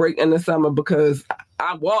take a break in the summer because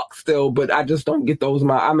I walk still, but I just don't get those.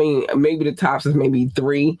 Maybe the tops is maybe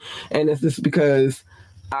 3, and it's just because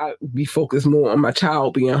I be focused more on my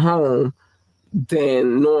child being home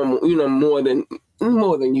than normal.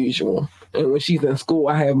 More than usual. And when she's in school,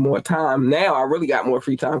 I have more time. Now I really got more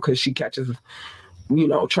free time because she catches,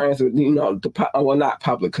 transport. Well, not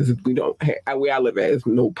public because we don't. Where I live at is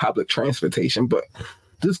no public transportation, but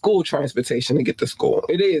the school transportation to get to school.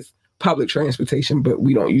 It is public transportation, but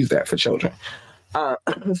we don't use that for children.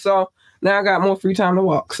 So now I got more free time to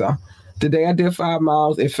walk. So today I did 5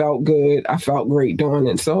 miles. It felt good. I felt great doing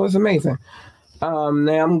it. So it's amazing. Now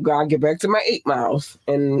I'm going to get back to my 8 miles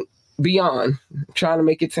and beyond. I'm trying to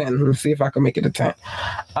make it 10. Let's see if I can make it a 10.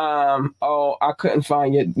 I couldn't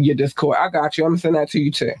find your Discord. I got you. I'm going to send that to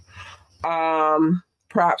you too.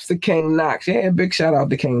 Props to King Knox. Yeah, big shout out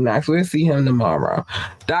to King Knox. We'll see him tomorrow.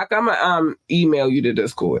 Doc, I'm going to email you the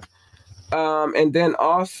Discord. And then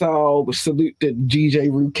also salute to DJ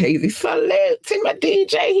Rukazy. Salute to my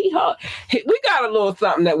DJ. We got a little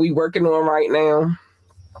something that we working on right now.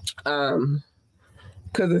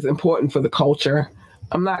 Because it's important for the culture.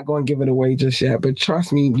 I'm not going to give it away just yet, but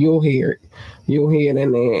trust me, you'll hear it. You'll hear it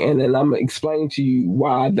in there. And then I'm going to explain to you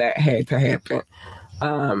why that had to happen.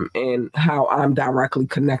 And how I'm directly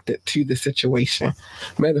connected to the situation.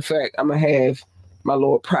 Matter of fact, I'm going to have my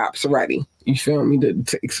little props ready. You feel me?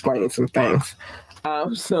 To explain some things.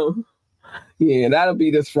 So, yeah, that'll be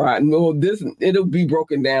this Friday. No, it'll be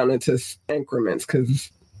broken down into increments because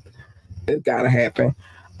it's got to happen.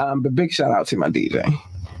 But big shout out to my DJ.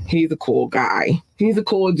 He's a cool guy. He's a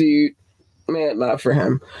cool dude. Mad love for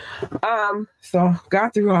him. So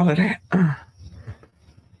got through all of that.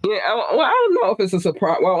 Yeah, I don't know if it's a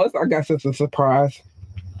surprise. Well, I guess it's a surprise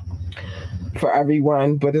for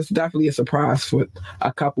everyone, but it's definitely a surprise for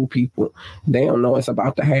a couple people. They don't know it's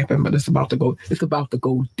about to happen, but it's about to go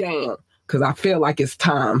down because I feel like it's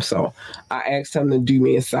time. So I asked him to do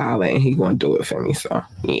me a solid, and he's going to do it for me. So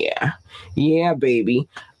yeah, baby.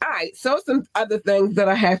 All right, so some other things that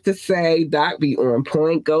I have to say. Doc be on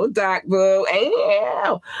point. Go, Doc, boo.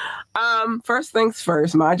 First things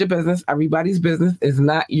first, mind your business. Everybody's business is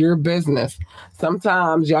not your business.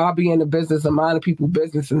 Sometimes y'all be in the business of minding people's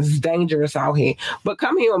business, and it's dangerous out here. But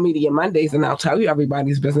come here on Media Mondays, and I'll tell you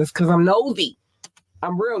everybody's business because I'm nosy.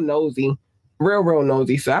 I'm real nosy. Real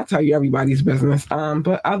nosy. So I'll tell you everybody's business.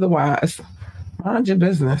 But otherwise, mind your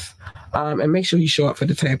business. And make sure you show up for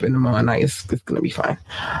the tap in tomorrow night. It's going to be fine.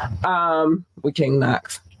 With King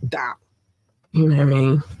Knox, Doc. You know what I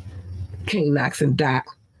mean? King Knox and Doc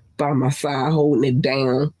by my side holding it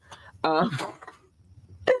down. But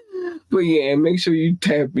yeah, make sure you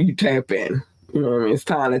tap in. You know what I mean? It's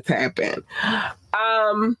time to tap in.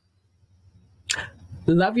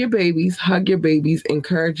 Love your babies, hug your babies,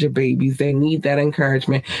 encourage your babies. They need that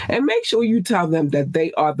encouragement. And make sure you tell them that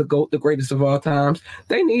they are the GOAT, the greatest of all times.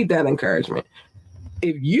 They need that encouragement.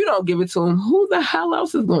 If you don't give it to them, who the hell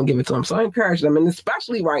else is going to give it to them? So encourage them. And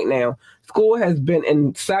especially right now, school has been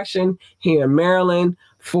in session here in Maryland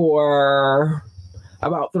for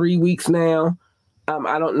about 3 weeks now.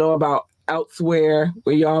 I don't know about elsewhere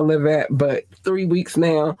where y'all live at, but 3 weeks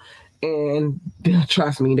now. And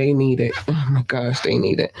trust me, they need it. Oh my gosh, they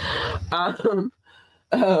need it.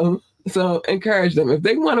 So encourage them. If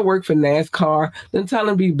they want to work for NASCAR, then tell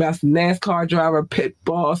them to be best NASCAR driver, pit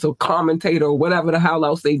boss, or commentator, or whatever the hell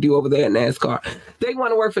else they do over there at NASCAR. They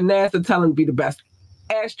want to work for NASA, tell them to be the best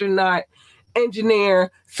astronaut,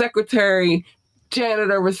 engineer, secretary,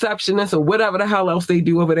 janitor, receptionist, or whatever the hell else they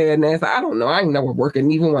do over there at NASA. I don't know. I ain't never worked in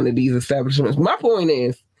even one of these establishments. My point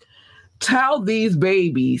is, tell these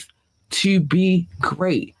babies to be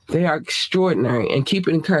great. They are extraordinary, and keep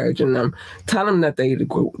encouraging them. Tell them that they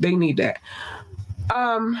need that.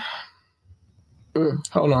 Hold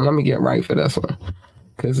on, let me get right for this one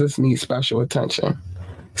because this needs special attention.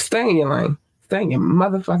 Stay in your lane. Stay in your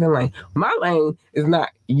motherfucking lane. My lane is not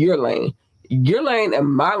your lane. Your lane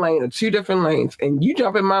and my lane are two different lanes. And you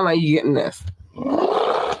jump in my lane, you getting this.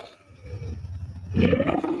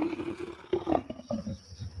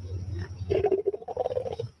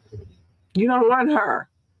 You don't want her.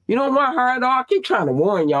 You don't want her at all. I keep trying to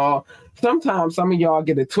warn y'all. Sometimes some of y'all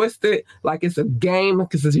get it twisted like it's a game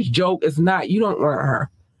because it's a joke. It's not. You don't want her.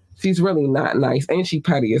 She's really not nice. And she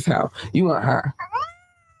petty as hell. You want her.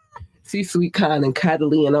 She's sweet, kind, and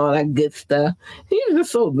cuddly and all that good stuff. She's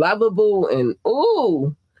just so lovable and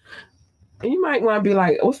ooh. And you might want to be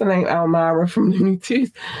like, what's the name? Elmira from Looney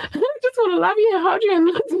Tunes. I just want to love you and hug you. And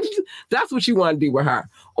that's what you want to do with her.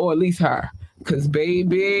 Or at least her. Because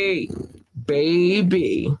baby,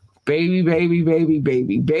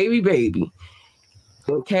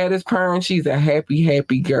 when Cat is purring, she's a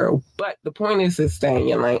happy girl. But the point is to stay in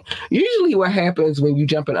your lane. Usually what happens when you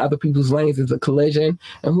jump in other people's lanes is a collision.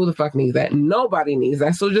 And who the fuck needs that? Nobody needs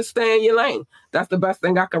that. So just stay in your lane. That's the best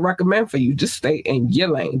thing I can recommend for you. Just stay in your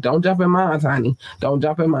lane. Don't jump in mine, honey. Don't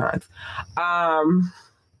jump in mine.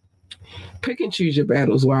 Pick and choose your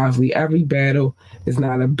battles wisely. Every battle is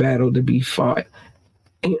not a battle to be fought.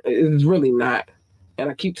 It's really not. And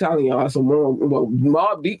I keep telling y'all, it's a war. Well,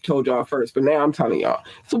 Mobb Deep told y'all first, but now I'm telling y'all,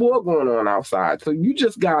 it's a war going on outside. So you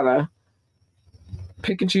just gotta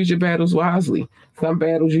pick and choose your battles wisely. Some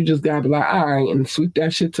battles you just gotta be like, all right, and sweep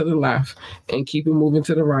that shit to the left and keep it moving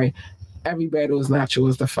to the right. Every battle is not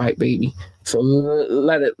yours to fight, baby. So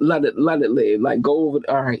let it live. Like go over.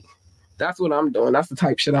 All right, that's what I'm doing. That's the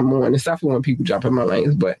type shit I'm on. Except for when people jump in my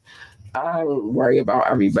lanes, but I don't worry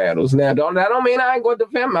about every battles. Now, that don't mean I ain't going to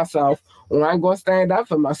defend myself or I ain't going to stand up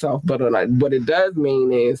for myself. But what it does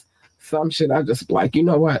mean is some shit I just like, you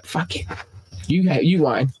know what? Fuck it. You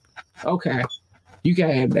won. Okay. You can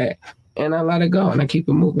have that. And I let it go and I keep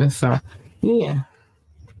it moving. So, yeah.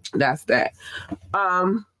 That's that.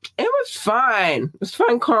 It was fun. It was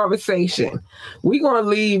fun conversation. We're going to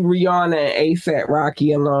leave Rihanna and ASAP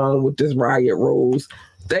Rocky alone with this Riot Rules.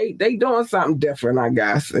 They doing something different, I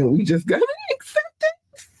guess, and we just gotta accept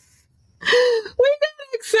it. We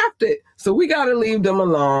gotta accept it. So we gotta leave them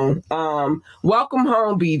alone. Welcome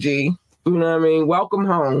home, BG. You know what I mean? Welcome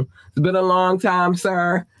home. It's been a long time,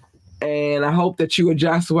 sir, and I hope that you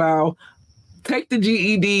adjust well. Take the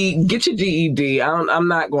GED. Get your GED. I'm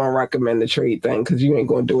not going to recommend the trade thing because you ain't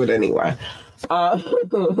going to do it anyway.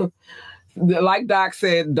 Like Doc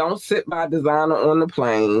said, don't sit by designer on the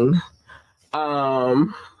plane.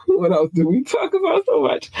 What else did we talk about so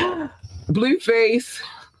much? Blueface.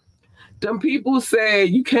 Them people said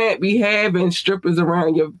you can't be having strippers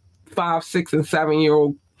around your 5, 6, and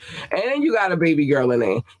 7-year-old, and then you got a baby girl in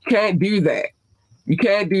there. You can't do that. You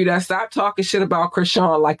can't do that. Stop talking shit about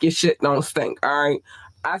Krishan like your shit don't stink. All right,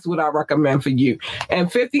 that's what I recommend for you.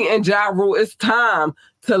 And 50 and Ja Rule, it's time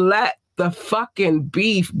to let the fucking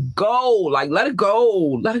beef go. Like, let it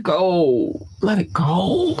go. Let it go. Let it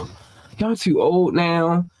go. Y'all too old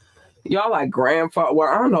now. Y'all like grandfather. Well,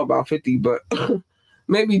 I don't know about 50, but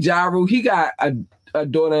maybe Ja Rule. He got a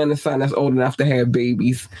daughter and a son that's old enough to have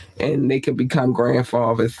babies, and they could become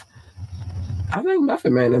grandfathers. I think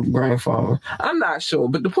Method Man is grandfather. I'm not sure,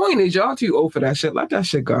 but the point is, y'all too old for that shit. Let that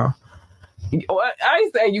shit go. I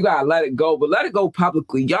ain't saying you gotta let it go, but let it go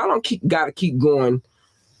publicly. Y'all don't gotta keep going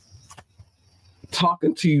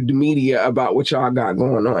talking to the media about what y'all got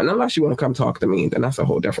going on. Unless you want to come talk to me, then that's a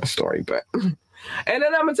whole different story. But and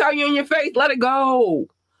then I'm gonna tell you in your face, let it go.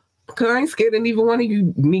 Cause I ain't scared of neither one of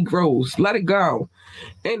you Negroes. Let it go.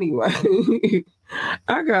 Anyway,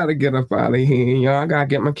 I gotta get up out of here, y'all. I gotta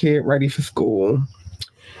get my kid ready for school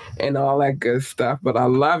and all that good stuff. But I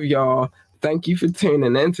love y'all. Thank you for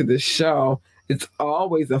tuning into the show. It's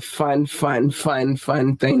always a fun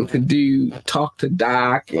thing to do. Talk to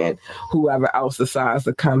Doc and whoever else decides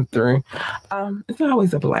to come through. It's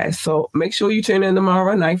always a blast. So make sure you tune in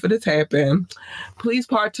tomorrow night for the tap in. Please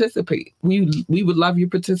participate. We would love your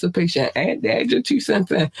participation. Add your 2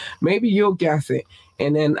 cents in. Maybe you'll guess it,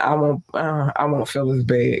 and then I won't feel as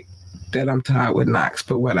bad that I'm tired with Knox.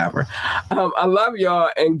 But whatever. I love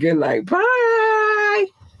y'all and good night. Bye.